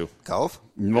want to? Golf?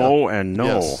 No and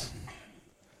no.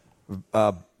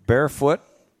 Yes. Barefoot?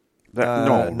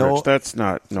 No, Rich, that's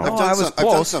not. No, I've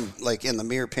done some like in the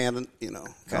mirror pendant,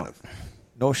 kind of.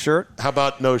 No shirt? How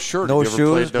about no shirt? No Have you ever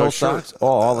shoes, played no socks? shirt? Oh,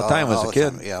 all the time as all a the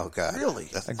kid. time. Yeah, oh God. Really?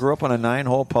 I grew up on a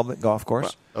 9-hole public golf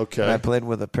course. Okay. And I played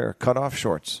with a pair of cutoff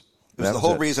shorts. It was the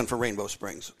whole reason for Rainbow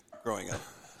Springs growing up.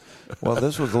 Well,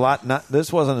 this was a lot.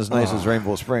 This wasn't as nice as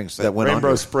Rainbow Springs. That went Rainbow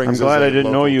under. Springs. I'm glad is a I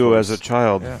didn't know local you course. as a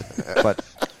child. Yeah. But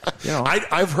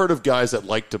I've heard of guys that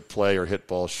like to play or hit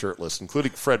balls shirtless,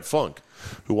 including Fred Funk,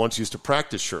 who once used to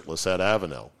practice shirtless at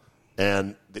Avenel.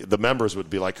 And the members would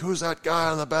be like, "Who's that guy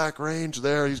on the back range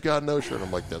there? He's got no shirt."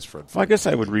 I'm like, "That's Fred Funk." Well, I guess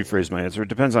I would rephrase my answer. It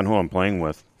depends on who I'm playing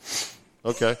with.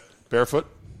 Okay, barefoot.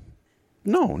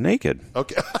 No, naked.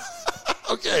 Okay,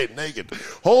 okay, naked.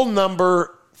 Hole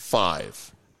number 5.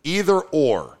 Either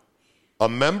or. A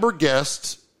member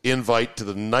guest invite to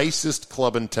the nicest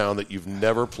club in town that you've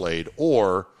never played,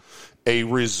 or a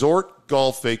resort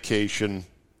golf vacation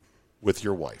with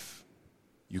your wife.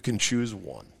 You can choose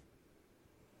one.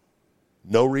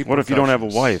 No repercussions. What if you don't have a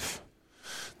wife?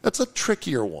 That's a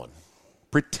trickier one.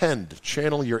 Pretend.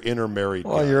 Channel your inner married guy.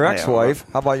 Well, your ex-wife.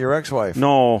 How about your ex-wife?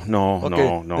 No.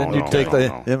 Then you take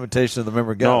the invitation of the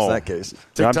member guest in that case.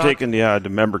 I'm taking the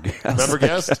member guest. Member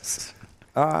guest?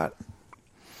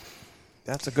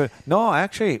 That's a good. No,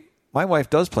 actually, my wife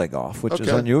does play golf, which is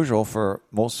unusual for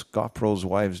most golf pros'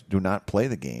 wives do not play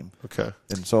the game. Okay.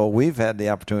 And so we've had the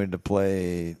opportunity to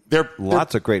play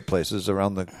lots of great places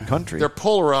around the country. They're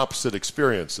polar opposite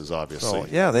experiences, obviously. So,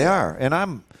 yeah, they are. And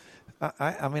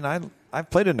I've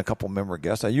played in a couple member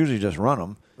guests. I usually just run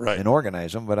them and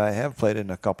organize them, but I have played in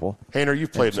a couple. Hayner,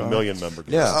 you've played in a million member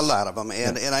guests. Yeah, a lot of them,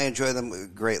 and I enjoy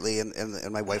them greatly,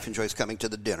 and my wife enjoys coming to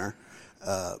the dinner.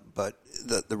 But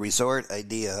the resort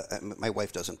idea, my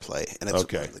wife doesn't play, and it's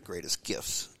one of the greatest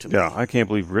gifts to me. Yeah, I can't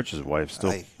believe Rich's wife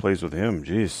still plays with him.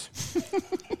 Jeez.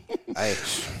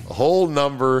 Hole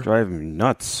number... Driving me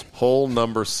nuts. Hole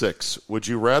number 6. Would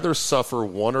you rather suffer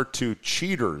 1 or 2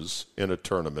 cheaters in a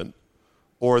tournament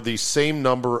or the same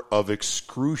number of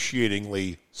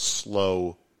excruciatingly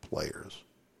slow players?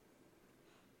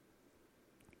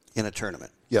 In a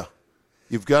tournament? Yeah.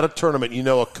 You've got a tournament. You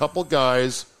know a couple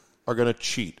guys are going to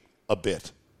cheat a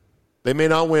bit. They may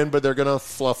not win, but they're going to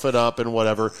fluff it up and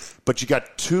whatever. But you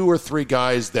got 2 or 3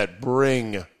 guys that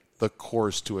bring the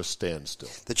course to a standstill.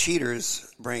 The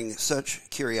cheaters bring such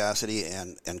curiosity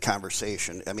and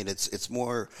conversation. I mean, it's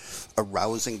more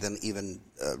arousing than even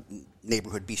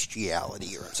neighborhood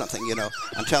bestiality or something,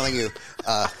 I'm telling you,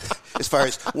 as far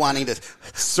as wanting to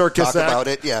circus talk about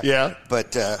it, yeah. Yeah.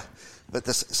 But But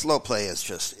the slow play is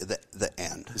just the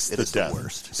end. It's it the is death. the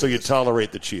worst. So you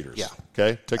tolerate the cheaters. Yeah.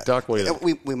 Okay. TikTok. What do you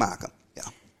think? We mock them. Yeah.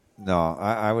 No,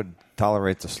 I would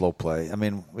tolerate the slow play. I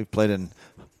mean, we played in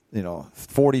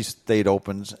 40 state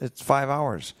opens. It's 5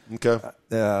 hours. Okay.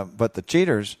 But the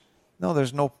cheaters, no,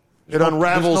 there's no. It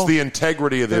unravels the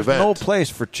integrity of the event. There's no place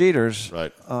for cheaters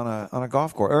right. on a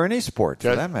golf course or any sport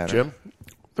for that matter. Jim,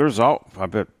 I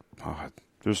bet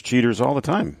there's cheaters all the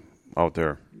time out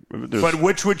there. But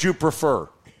which would you prefer?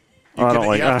 You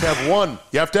have to have one.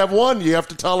 You have to have one. You have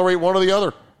to tolerate one or the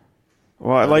other.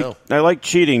 Well, I like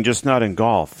cheating, just not in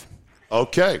golf.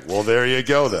 Okay. Well, there you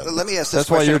go then. Let me ask this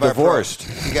That's why you're divorced.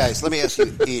 You guys, let me ask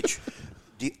you each.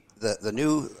 The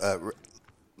new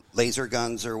laser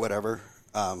guns or whatever.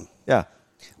 Yeah.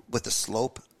 With the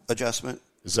slope adjustment.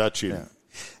 Is that cheating? Yeah.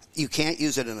 You can't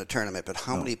use it in a tournament, but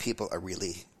how many people are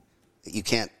really? You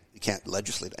can't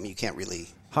legislate. I mean, you can't really.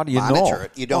 How do you monitor know?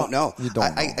 it? You don't know. You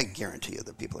don't know. I guarantee you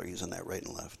that people are using that right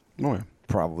and left. Oh, yeah.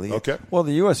 Probably. Okay. Well,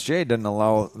 the USJ didn't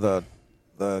allow the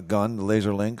gun, the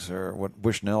laser links, or what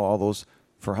Bushnell, all those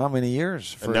for how many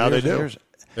years? For and now years they do. Years.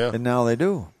 Yeah. And now they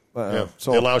do.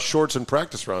 So they allow shorts in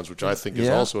practice rounds, which I think is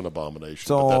also an abomination.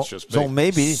 So, but that's just me. So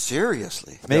maybe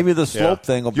seriously, maybe the slope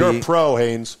thing will be. You're a pro,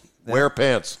 Haynes. Wear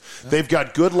pants. They've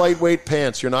got good lightweight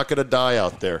pants. You're not going to die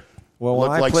out there. Well,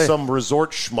 look like some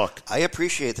resort schmuck. I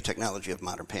appreciate the technology of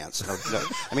modern pants.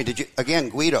 I mean,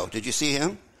 Guido? Did you see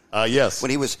him? Yes.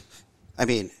 When he was,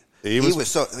 he was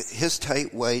so his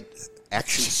tight white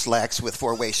action slacks with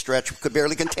 4-way stretch could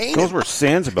barely contain Those him. were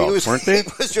Sandsbelts, weren't they?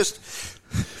 It was just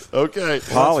okay.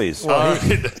 Polly's.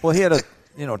 Well, he had a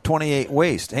 28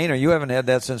 waist. Hayner, you haven't had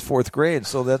that since 4th grade,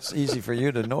 so that's easy for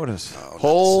you to notice.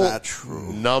 Hole not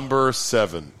true. number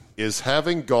 7 is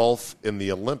having golf in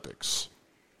the Olympics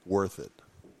worth it?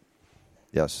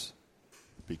 Yes.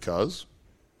 Because?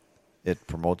 It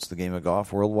promotes the game of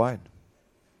golf worldwide.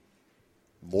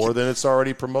 More than it's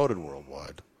already promoted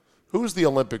worldwide. Who's the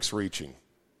Olympics reaching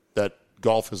that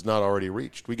golf has not already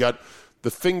reached? We got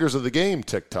the fingers of the game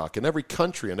TikTok in every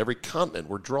country and every continent.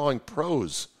 We're drawing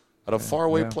pros out of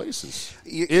faraway places.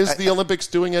 Is the Olympics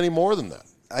doing any more than that?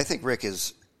 I think Rich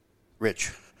is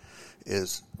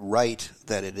right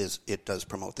that it does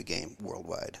promote the game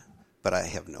worldwide, but I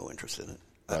have no interest in it.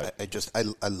 Right.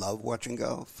 I love watching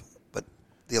golf, but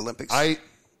the Olympics. I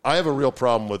have a real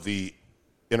problem with the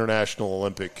International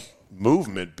Olympic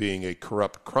movement being a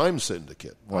corrupt crime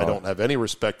syndicate. I don't have any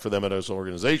respect for them as an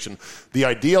organization. The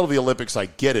ideal of the Olympics, I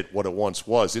get it, what it once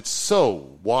was. It's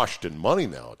so washed in money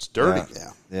now. It's dirty.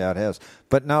 Yeah, it has.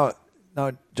 But now,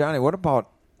 Johnny, what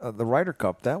about the Ryder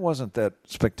Cup? That wasn't that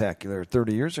spectacular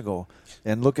 30 years ago.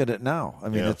 And look at it now. I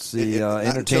mean, it's the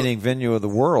entertaining venue of the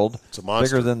world. It's a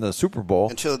monster. Bigger than the Super Bowl.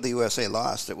 Until the USA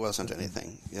lost, it wasn't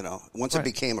anything. Once it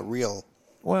became a real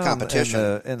competition,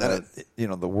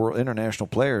 the world international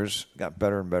players got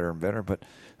better and better and better. But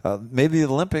maybe the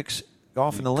Olympics,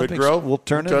 golf in the Olympics, will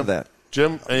turn into that.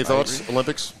 Jim, any thoughts?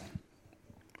 Olympics?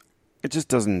 It just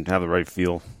doesn't have the right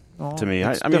feel to me.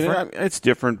 It's it's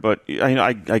different, but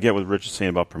I get what Rich is saying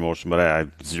about promotion, but I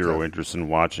have zero interest in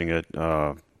watching it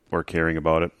or caring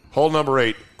about it. Hole number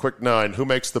 8, quick 9. Who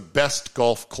makes the best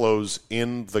golf close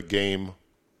in the game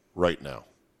right now?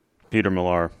 Peter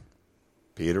Millar.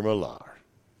 Peter Millar.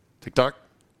 TikTok?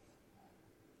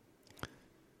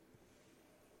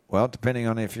 Well, depending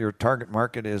on if your target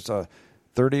market is a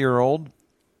 30-year-old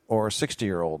or a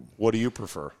 60-year-old. What do you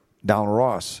prefer? Donald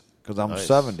Ross, because I'm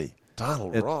 70.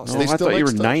 Donald Ross. I thought you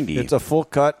were 90. It's a full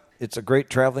cut. It's a great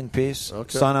traveling piece.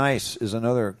 Okay. Sun Ice is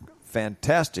another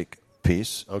fantastic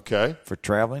piece. Okay. For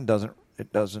traveling,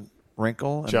 it doesn't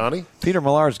wrinkle. Johnny? Peter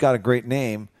Millar's got a great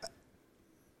name,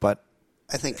 but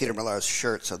I think Peter Millar's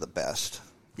shirts are the best.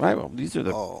 Right, well, these are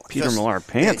the Peter Millar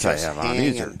pants I have on.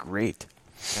 These are great.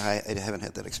 I haven't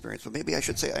had that experience, but maybe I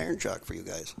should say Iron Jock for you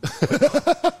guys.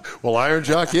 Well, Iron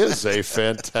Jock is a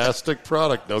fantastic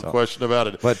product, no question about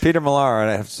it. But Peter Millar,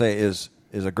 I have to say, is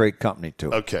a great company,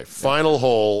 too. Okay, final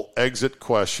hole, exit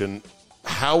question.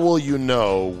 How will you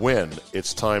know when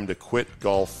it's time to quit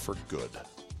golf for good?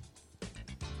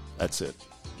 That's it.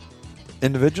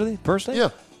 Individually, personally? Yeah.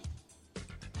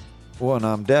 When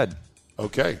I'm dead.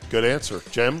 Okay, good answer.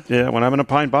 Jim? Yeah, when I'm in a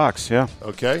pine box, yeah.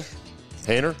 Okay.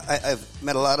 Hayner? I've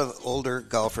met a lot of older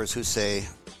golfers who say,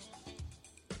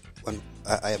 when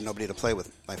I have nobody to play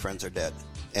with, my friends are dead.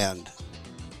 And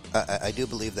I do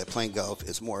believe that playing golf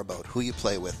is more about who you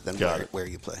play with than where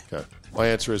you play. Okay. My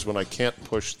answer is when I can't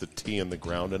push the tee in the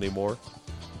ground anymore.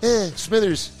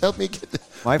 Smithers, help me get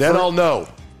then I'll know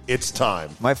it's time.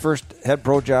 My first head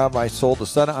pro job, I sold a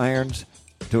set of irons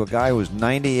to a guy who was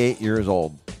 98 years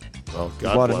old. Well, he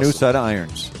bought a new set of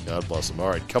irons. God bless him. All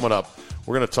right, coming up,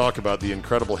 We're going to talk about the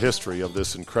incredible history of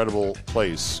this incredible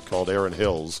place called Erin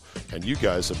Hills, and you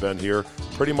guys have been here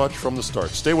pretty much from the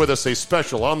start. Stay with us. A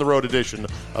special on-the-road edition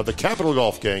of the Capital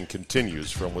Golf Gang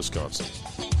continues from Wisconsin.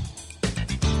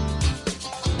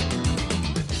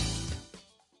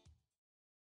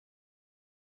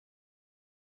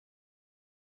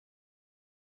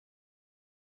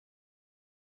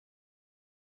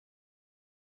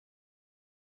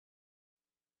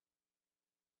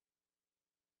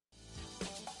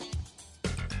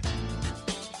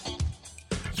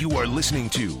 You are listening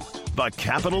to the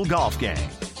Capital Golf Gang.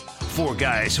 Four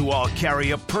guys who all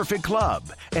carry a perfect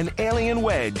club, an alien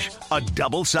wedge, a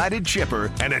double-sided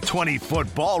chipper, and a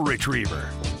 20-foot ball retriever.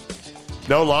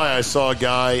 No lie, I saw a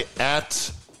guy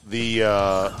at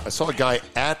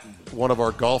one of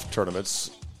our golf tournaments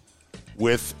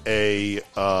with a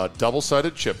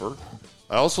double-sided chipper.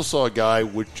 I also saw a guy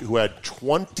who had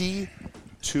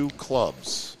 22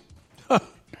 clubs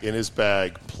in his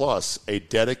bag, plus a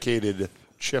dedicated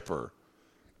chipper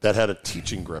that had a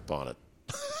teaching grip on it.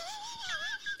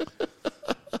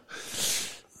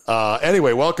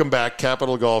 Anyway, welcome back.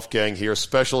 Capital Golf Gang here.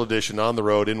 Special edition on the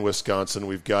road in Wisconsin.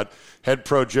 We've got head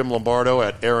pro Jim Lombardo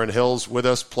at Erin Hills with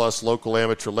us, plus local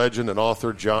amateur legend and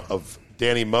author of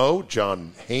Danny Moe,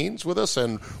 John Haynes with us,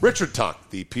 and Richard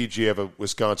Tuck, the PGA of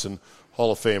Wisconsin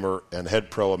Hall of Famer and head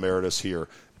pro emeritus here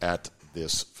at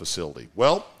this facility.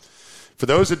 Well, for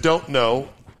those that don't know,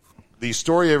 the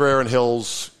story of Erin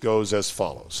Hills goes as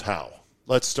follows. How?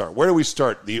 Let's start. Where do we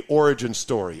start the origin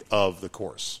story of the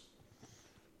course?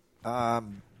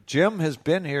 Jim has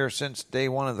been here since day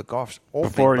one of the golf opening.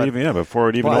 Before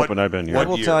it even opened, I've been here. I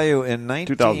will tell you, in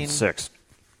 2006.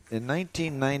 In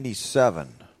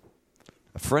 1997,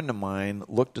 a friend of mine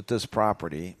looked at this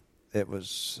property. It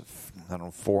was,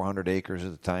 400 acres at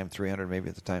the time, 300 maybe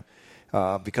at the time,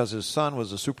 because his son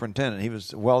was a superintendent. He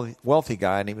was a wealthy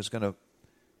guy, and he was going to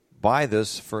buy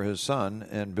this for his son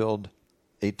and build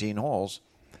 18 holes.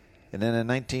 And then in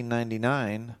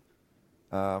 1999,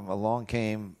 along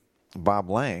came Bob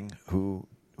Lang, who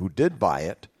did buy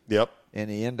it. Yep.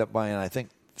 And he ended up buying, I think,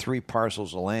 3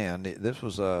 parcels of land. This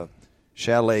was a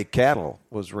chalet cattle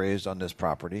was raised on this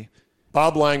property.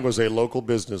 Bob Lang was a local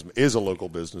businessman.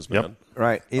 Yep.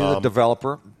 Right. He was a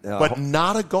developer. But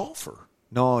not a golfer.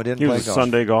 No, he didn't He play was golf. a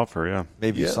Sunday golfer, yeah.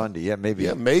 Maybe Sunday, yeah, maybe.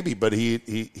 Yeah, maybe, but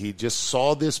he just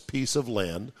saw this piece of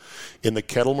land in the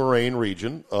Kettle Moraine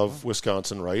region of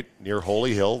Wisconsin, right, near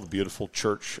Holy Hill, the beautiful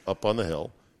church up on the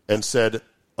hill, and said,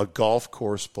 a golf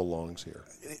course belongs here.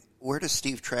 Where does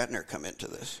Steve Tratner come into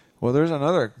this? Well, there's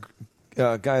another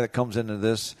guy that comes into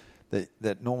this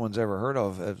that no one's ever heard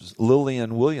of, as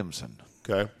Lillian Williamson.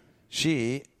 Okay.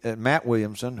 She, Matt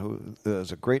Williamson, who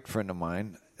is a great friend of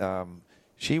mine,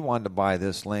 she wanted to buy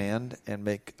this land and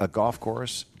make a golf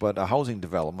course, but a housing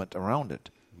development around it.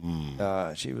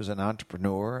 She was an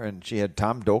entrepreneur, and she had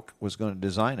Tom Doak was going to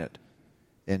design it.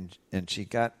 And she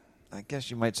got, I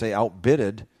guess you might say,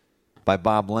 outbidded by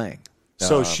Bob Lang.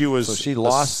 So she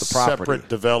lost the property. Separate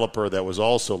developer that was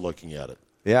also looking at it.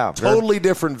 Yeah. Totally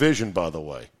different vision, by the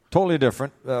way. Totally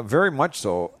different. Very much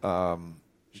so.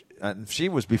 And she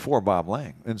was before Bob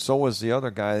Lang. And so was the other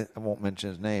guy, I won't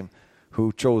mention his name,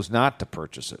 who chose not to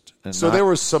purchase it. And so there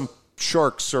was some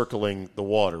sharks circling the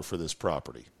water for this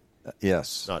property.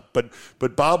 Yes.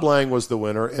 But Bob Lang was the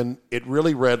winner, and it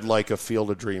really read like a Field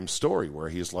of Dreams story where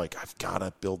he's like, I've got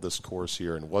to build this course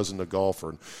here, and wasn't a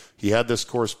golfer. And he had this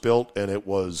course built, and it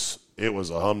was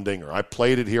a humdinger. I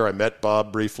played it here. I met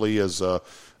Bob briefly as the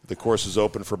course was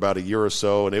open for about a year or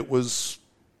so, and it was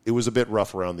a bit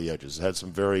rough around the edges. It had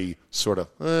some very sort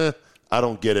of, I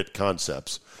don't get it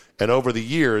concepts. And over the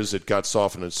years, it got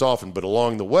softened and softened. But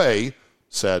along the way,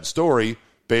 sad story,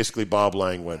 basically Bob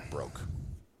Lang went broke.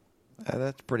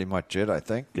 That's pretty much it, I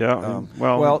think. Yeah.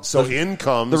 So in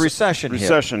comes the recession.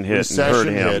 Recession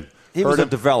hit. He was a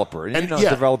developer. And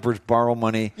developers borrow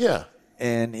money. Yeah.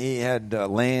 And he had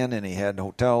land, and he had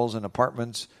hotels and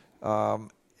apartments.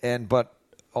 But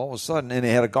all of a sudden, and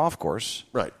he had a golf course.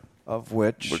 Right. Of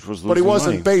which was losing but he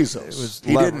wasn't money. Bezos.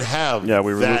 He didn't have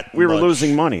we were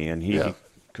losing money, and he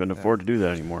couldn't afford to do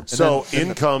that anymore. So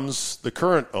in comes the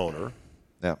current owner,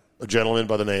 a gentleman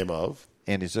by the name of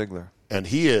Andy Ziegler. And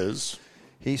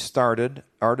he started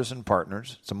Artisan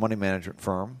Partners. It's a money management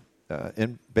firm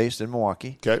based in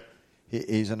Milwaukee. Okay.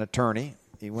 He's an attorney.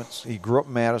 He grew up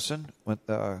in Madison, went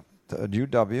to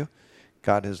UW,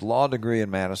 got his law degree in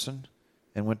Madison,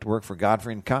 and went to work for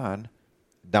Godfrey & Kahn,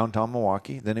 downtown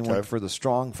Milwaukee. Then he went for the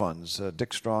Strong Funds,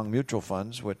 Dick Strong Mutual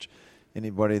Funds, which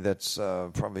anybody that's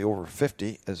probably over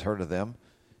 50 has heard of them.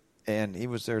 And he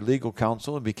was their legal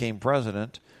counsel and became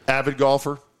president. Avid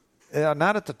golfer?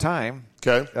 Not at the time.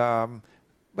 Okay.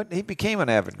 But he became an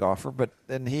avid golfer. But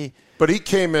he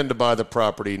came in to buy the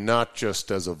property not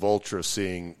just as a vulture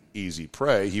seeing easy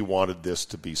prey. He wanted this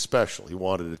to be special. He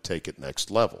wanted to take it next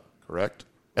level, correct?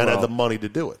 And had the money to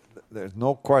do it. There's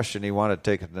no question he wanted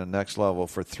to take it to the next level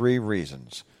for 3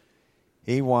 reasons.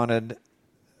 He wanted,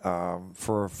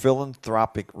 for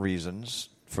philanthropic reasons,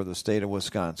 for the state of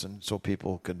Wisconsin, so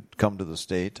people could come to the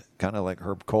state, kind of like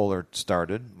Herb Kohler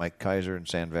started, Mike Kaiser in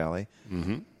Sand Valley,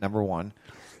 number 1.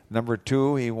 Number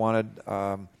 2, he wanted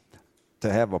to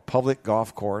have a public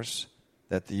golf course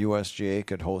that the USGA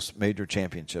could host major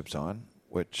championships on,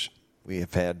 which we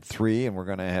have had 3, and we're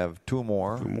going to have 2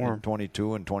 more. In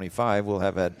 22 and 25. We'll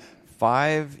have had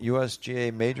 5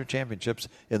 USGA major championships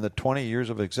in the 20 years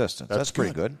of existence. That's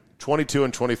pretty good. 22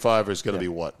 and 25 is going to be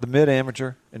what? The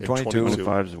mid-amateur in 22.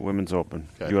 25 is the Women's Open.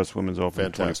 Okay. U.S. Women's Open.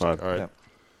 Fantastic. 25. All right.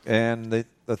 Yeah. And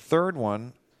the third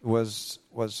one was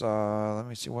let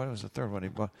me see, what was the third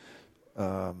one?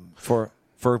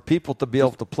 For people to be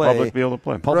able to play. Public to be able to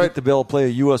play. Public to be able to play a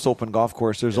U.S. Open golf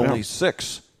course. There's only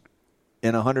 6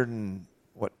 in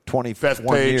 121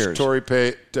 Bethpage, years. Torrey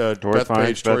Page, Torrey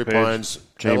Pines,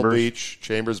 Pebble Beach,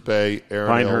 Chambers Bay,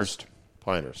 Erin Hills,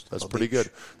 Pinehurst. That's pretty good.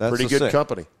 That's pretty good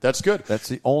company. That's good. That's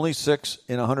the only 6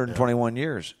 in 121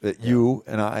 years that you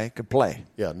and I could play.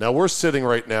 Yeah. Now we're sitting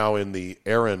right now in the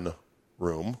Erin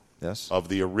room of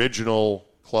the original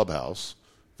clubhouse.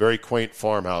 Very quaint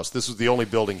farmhouse. This was the only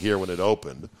building here when it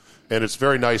opened, and it's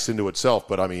very nice into itself.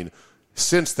 But, I mean,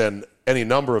 since then, any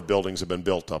number of buildings have been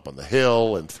built up on the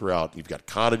hill and throughout. You've got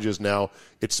cottages now.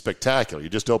 It's spectacular. You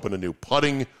just opened a new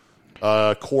putting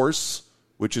course,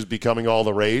 which is becoming all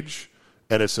the rage,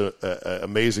 and it's an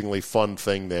amazingly fun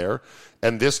thing there.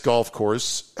 And this golf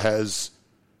course has,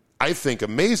 I think,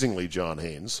 amazingly, John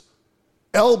Haynes,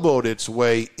 elbowed its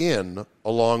way in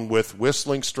along with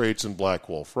Whistling Straits and Black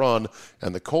Wolf Run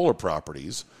and the Kohler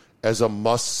properties as a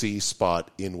must-see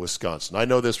spot in Wisconsin. I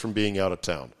know this from being out of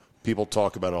town. People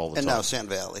talk about it all the time. And now Sand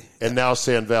Valley. And now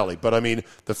Sand Valley. But, I mean,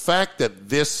 the fact that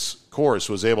this course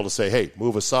was able to say, hey,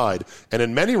 move aside, and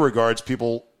in many regards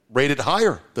people rate it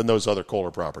higher than those other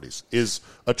Kohler properties, is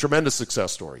a tremendous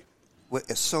success story.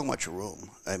 It's so much room.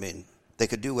 I mean, they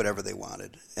could do whatever they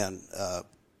wanted. And,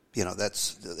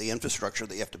 that's the infrastructure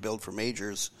that you have to build for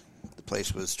majors. The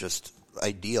place was just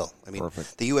ideal. I mean,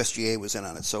 perfect. The USGA was in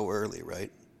on it so early,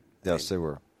 right? Yes, they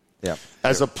were. Yeah.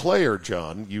 As a player,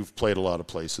 John, you've played a lot of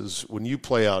places. When you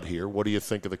play out here, what do you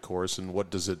think of the course, and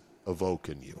what does it evoke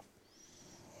in you?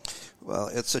 Well,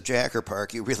 it's a jacker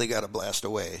park. You really got to blast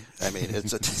away. I mean,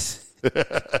 it's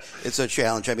a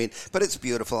challenge. I mean, but it's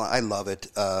beautiful. I love it.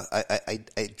 I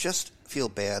just feel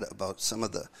bad about some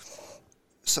of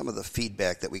the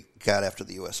feedback that we got after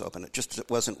the U.S. Open. It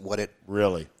wasn't what it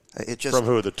really. It just from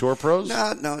who? The tour pros?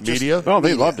 No, media. No,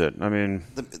 they loved it. I mean,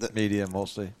 the media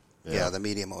mostly. Yeah, the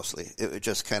media mostly. It was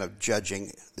just kind of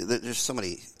judging. There's so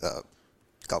many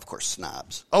golf course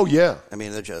snobs. Oh yeah. I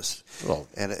mean, they're just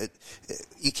and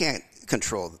you can't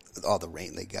control all the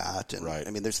rain they got. And, right.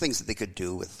 I mean, there's things that they could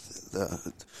do with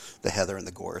the heather and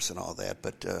the gorse and all that.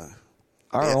 But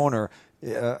our owner,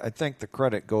 I think the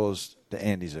credit goes to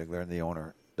Andy Ziegler and the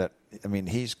owner.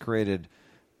 He's created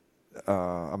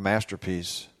a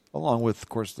masterpiece, along with, of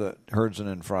course, the Herdson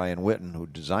and Fry and Witten who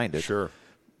designed it. Sure.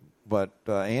 But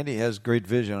Andy has great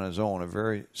vision on his own, a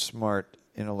very smart,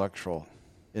 intellectual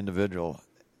individual,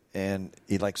 and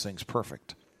he likes things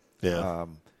perfect. Yeah.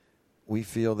 We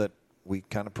feel that we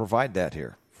kind of provide that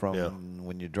here. From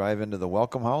when you drive into the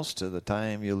welcome house to the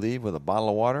time you leave with a bottle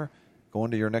of water,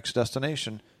 going to your next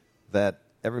destination, that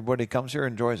everybody comes here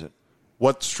and enjoys it.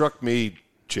 What struck me,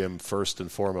 Jim, first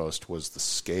and foremost, was the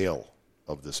scale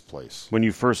of this place. When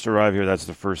you first arrive here, that's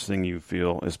the first thing you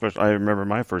feel. Especially, I remember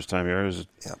my first time here.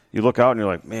 You look out and you're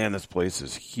like, man, this place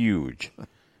is huge.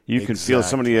 You can feel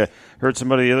somebody. Heard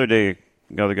somebody the other day.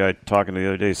 Another guy talking the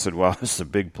other day said, "Wow, this is a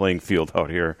big playing field out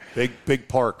here. Big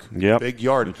park. Yeah, big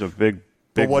yard. It's a big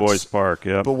boys park.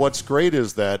 Yeah. But what's great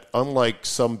is that unlike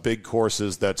some big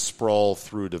courses that sprawl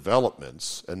through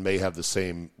developments and may have the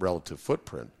same relative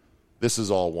footprint, this is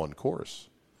all one course.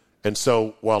 And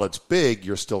so while it's big,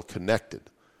 you're still connected.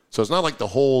 So it's not like the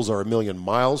holes are a million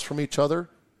miles from each other.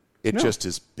 It just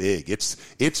is big.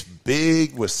 It's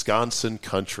big Wisconsin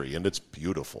country, and it's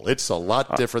beautiful. It's a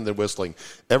lot different than Whistling.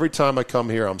 Every time I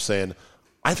come here, I'm saying,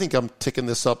 I think I'm ticking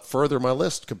this up further my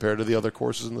list compared to the other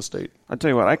courses in the state. I tell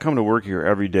you what, I come to work here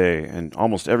every day, and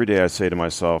almost every day I say to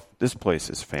myself, this place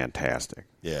is fantastic.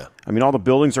 Yeah. I mean, all the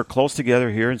buildings are close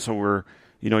together here, and so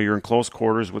you're in close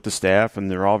quarters with the staff, and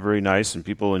they're all very nice, and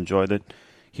people enjoy it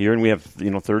here. And we have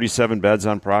 37 beds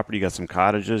on property. You got some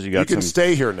cottages. You can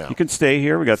stay here now. You can stay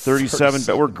here. We got 37.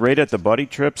 But we're great at the buddy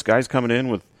trips. Guys coming in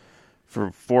with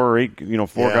for 4 or 8,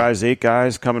 guys, 8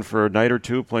 guys coming for a night or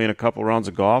two, playing a couple rounds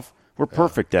of golf. We're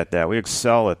perfect at that. We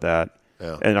excel at that,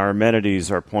 and our amenities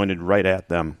are pointed right at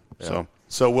them. Yeah.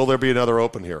 So will there be another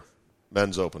Open here,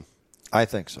 men's Open? I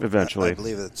think so. Eventually. I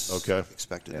believe it's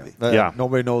expected to be.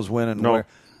 Nobody knows when and where,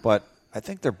 but I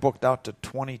think they're booked out to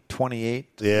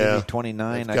 2028, maybe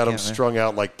 29. They've got them strung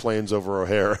out like planes over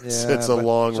O'Hare. It's a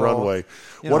long runway.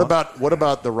 What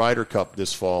about the Ryder Cup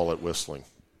this fall at Whistling?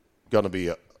 Going to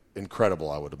be incredible,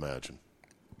 I would imagine.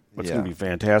 It's going to be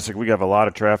fantastic. We have a lot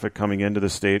of traffic coming into the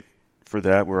state for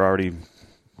that. We're already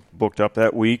booked up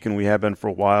that week, and we have been for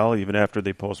a while, even after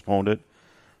they postponed it.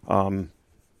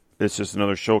 It's just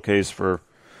another showcase for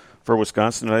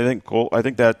Wisconsin. And I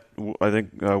think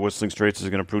Whistling Straits is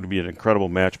going to prove to be an incredible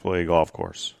match play golf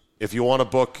course. If you want to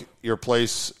book your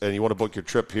place and you want to book your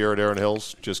trip here at Erin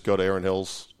Hills, just go to Erin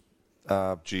Hills.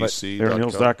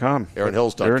 ErinHills.com.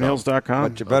 ErinHills.com.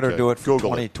 But you better do it for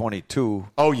Google 2022.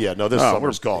 Oh, yeah. No, this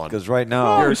summer's gone. Because right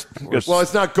now... Well,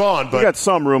 it's not gone, but... We got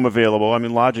some room available. I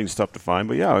mean, lodging's tough to find.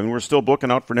 But, we're still booking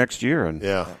out for next year.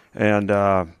 And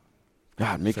God,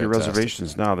 make your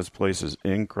reservations now. This place is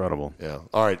incredible. Yeah.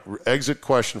 All right. Exit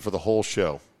question for the whole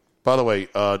show. By the way,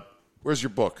 where's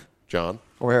your book, John?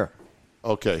 Over here.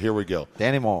 Okay, here we go.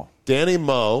 Danny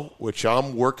Moe, which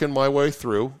I'm working my way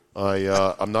through.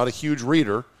 I'm not a huge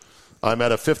reader. I'm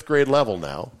at a 5th grade level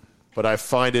now, but I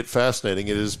find it fascinating.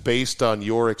 It is based on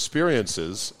your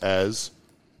experiences as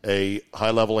a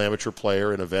high-level amateur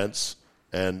player in events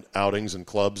and outings and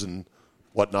clubs and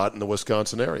whatnot in the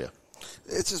Wisconsin area.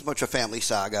 It's as much a family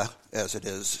saga as it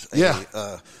is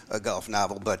a golf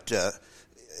novel, but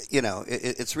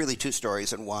it's really 2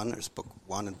 stories in one. There's book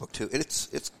 1 and book 2.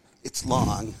 It's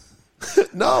long.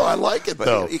 No, I like it, but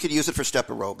though. You could use it for step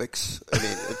aerobics. I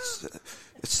mean,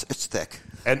 it's thick.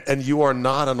 And you are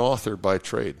not an author by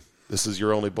trade. This is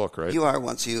your only book, right? You are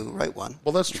once you write one.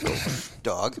 Well, that's true.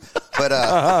 Dog. But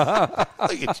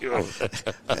look at you.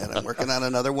 And I'm working on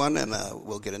another one, and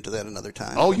we'll get into that another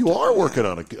time. Oh, you are working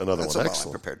on another that's one. That's Excellent. all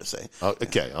I'm prepared to say.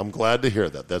 Okay, I'm glad to hear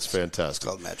that. That's fantastic. It's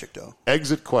called Magic Dough.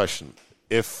 Exit question.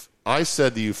 If I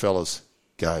said to you fellas,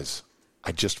 guys,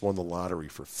 I just won the lottery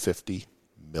for $50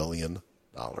 million.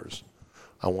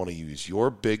 I want to use your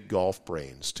big golf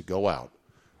brains to go out,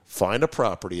 find a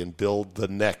property, and build the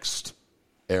next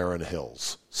Erin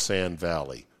Hills, Sand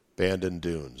Valley, Bandon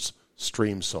Dunes,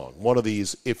 Stream Song. One of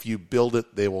these, if you build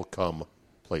it, they will come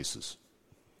places.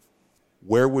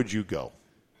 Where would you go?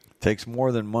 Takes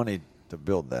more than money to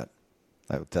build that.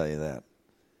 I will tell you that.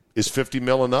 Is $50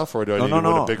 million enough, or do I need to win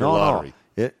a bigger lottery?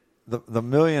 The $1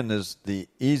 million is the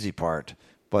easy part,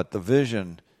 but the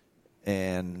vision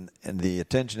and the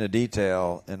attention to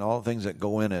detail and all the things that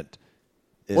go in it.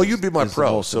 Well, you'd be my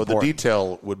pro, so important. the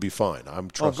detail would be fine. I'm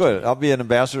trusting. Oh, good. I'll be an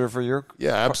ambassador for your.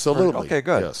 Yeah, absolutely. Okay,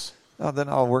 good. Yes. Well, then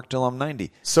I'll work till I'm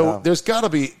 90. So there's got to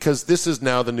be, because this is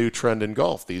now the new trend in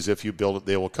golf. These, if you build it,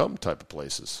 they will come type of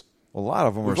places. Well, a lot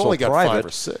of them We've are only so got private. 5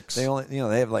 or 6. They only,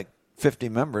 they have like 50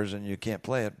 members, and you can't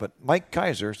play it. But Mike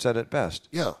Kaiser said it best.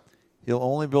 Yeah. He'll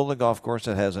only build a golf course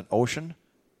that has an ocean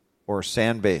or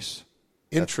sand base.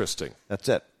 Interesting. That's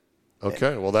it.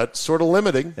 Okay, well, that's sort of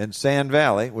limiting. In Sand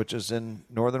Valley, which is in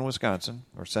northern Wisconsin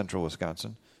or central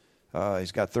Wisconsin,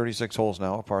 he's got 36 holes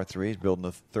now, a par 3. He's building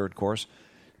the 3rd course.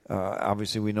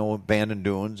 Obviously, we know Bandon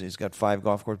Dunes. He's got 5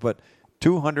 golf courses, but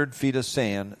 200 feet of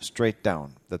sand straight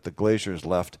down that the glaciers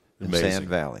left in Amazing. Sand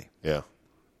Valley. Yeah,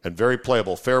 and very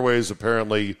playable. Fairways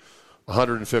apparently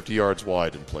 150 yards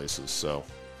wide in places, so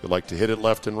if you like to hit it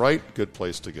left and right, good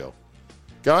place to go.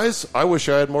 Guys, I wish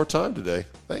I had more time today.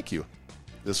 Thank you.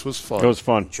 This was fun. It was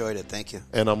fun. Enjoyed it. Thank you.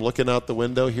 And I'm looking out the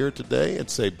window here today.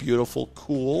 It's a beautiful,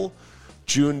 cool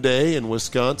June day in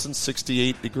Wisconsin,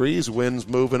 68 degrees. Winds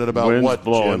moving at about Winds what,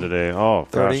 blowing Jim? today. Oh,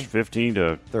 30, gosh, 15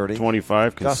 to 30.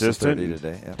 25 consistent. 30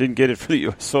 today, yeah. Didn't get it for the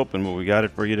U.S. Open, but we got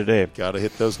it for you today. Got to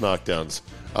hit those knockdowns.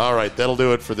 All right, that'll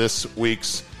do it for this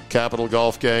week's Capital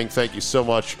Golf Gang. Thank you so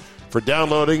much for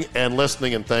downloading and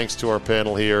listening, and thanks to our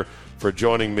panel here for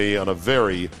joining me on a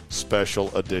very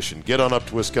special edition. Get on up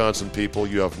to Wisconsin, people.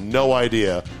 You have no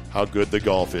idea how good the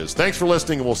golf is. Thanks for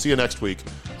listening, and we'll see you next week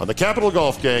on the Capital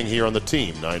Golf Gang here on the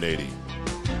Team 980.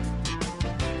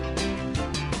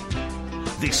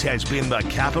 This has been the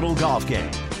Capital Golf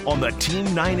Gang on the Team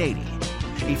 980.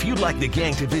 If you'd like the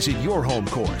gang to visit your home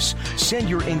course, send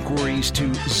your inquiries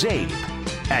to Czabe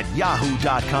at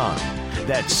yahoo.com.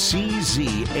 That's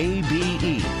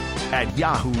CZABE at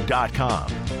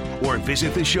yahoo.com. Or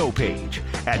visit the show page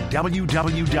at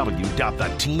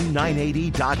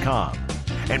www.theteam980.com.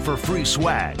 And for free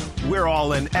swag, we're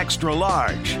all in extra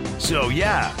large. So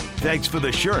yeah, thanks for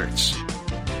the shirts.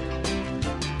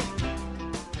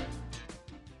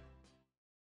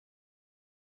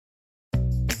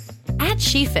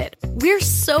 SheFit, we're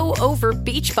so over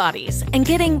beach bodies and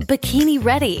getting bikini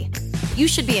ready. You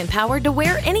should be empowered to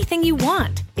wear anything you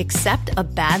want, except a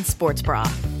bad sports bra.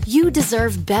 You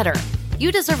deserve better.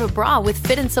 You deserve a bra with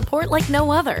fit and support like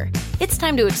no other. It's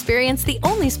time to experience the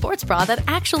only sports bra that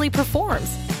actually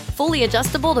performs. Fully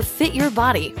adjustable to fit your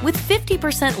body with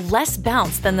 50% less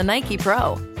bounce than the Nike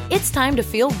Pro. It's time to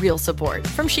feel real support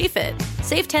from SheFit.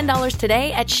 Save $10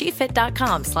 today at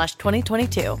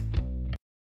shefit.com/2022.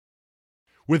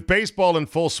 With baseball in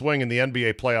full swing and the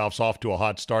NBA playoffs off to a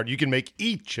hot start, you can make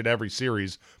each and every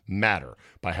series matter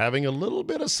by having a little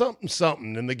bit of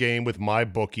something in the game with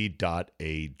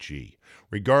mybookie.ag.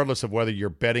 Regardless of whether you're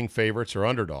betting favorites or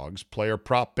underdogs, player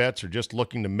prop bets, or just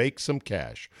looking to make some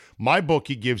cash,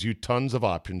 MyBookie gives you tons of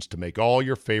options to make all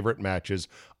your favorite matches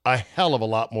a hell of a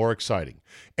lot more exciting.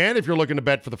 And if you're looking to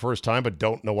bet for the first time but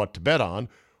don't know what to bet on,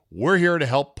 we're here to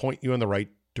help point you in the right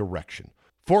direction.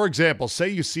 For example, say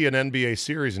you see an NBA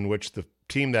series in which the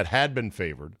team that had been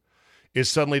favored is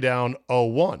suddenly down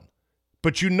 0-1.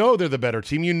 But you know they're the better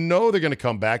team. You know they're going to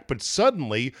come back, but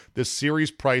suddenly the series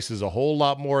price is a whole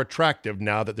lot more attractive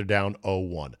now that they're down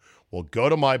 0-1. Well, go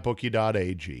to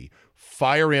mybookie.ag,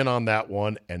 fire in on that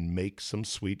one, and make some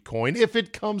sweet coin if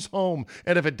it comes home.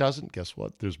 And if it doesn't, guess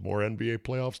what? There's more NBA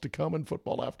playoffs to come and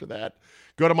football after that.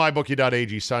 Go to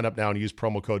mybookie.ag, sign up now, and use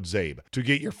promo code ZABE to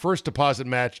get your first deposit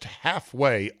matched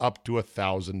halfway up to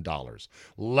 $1,000.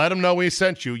 Let them know we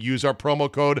sent you. Use our promo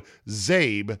code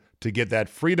ZABE to get that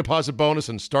free deposit bonus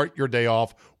and start your day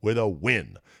off with a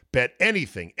win. Bet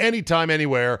anything, anytime,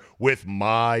 anywhere with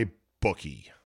MyBookie.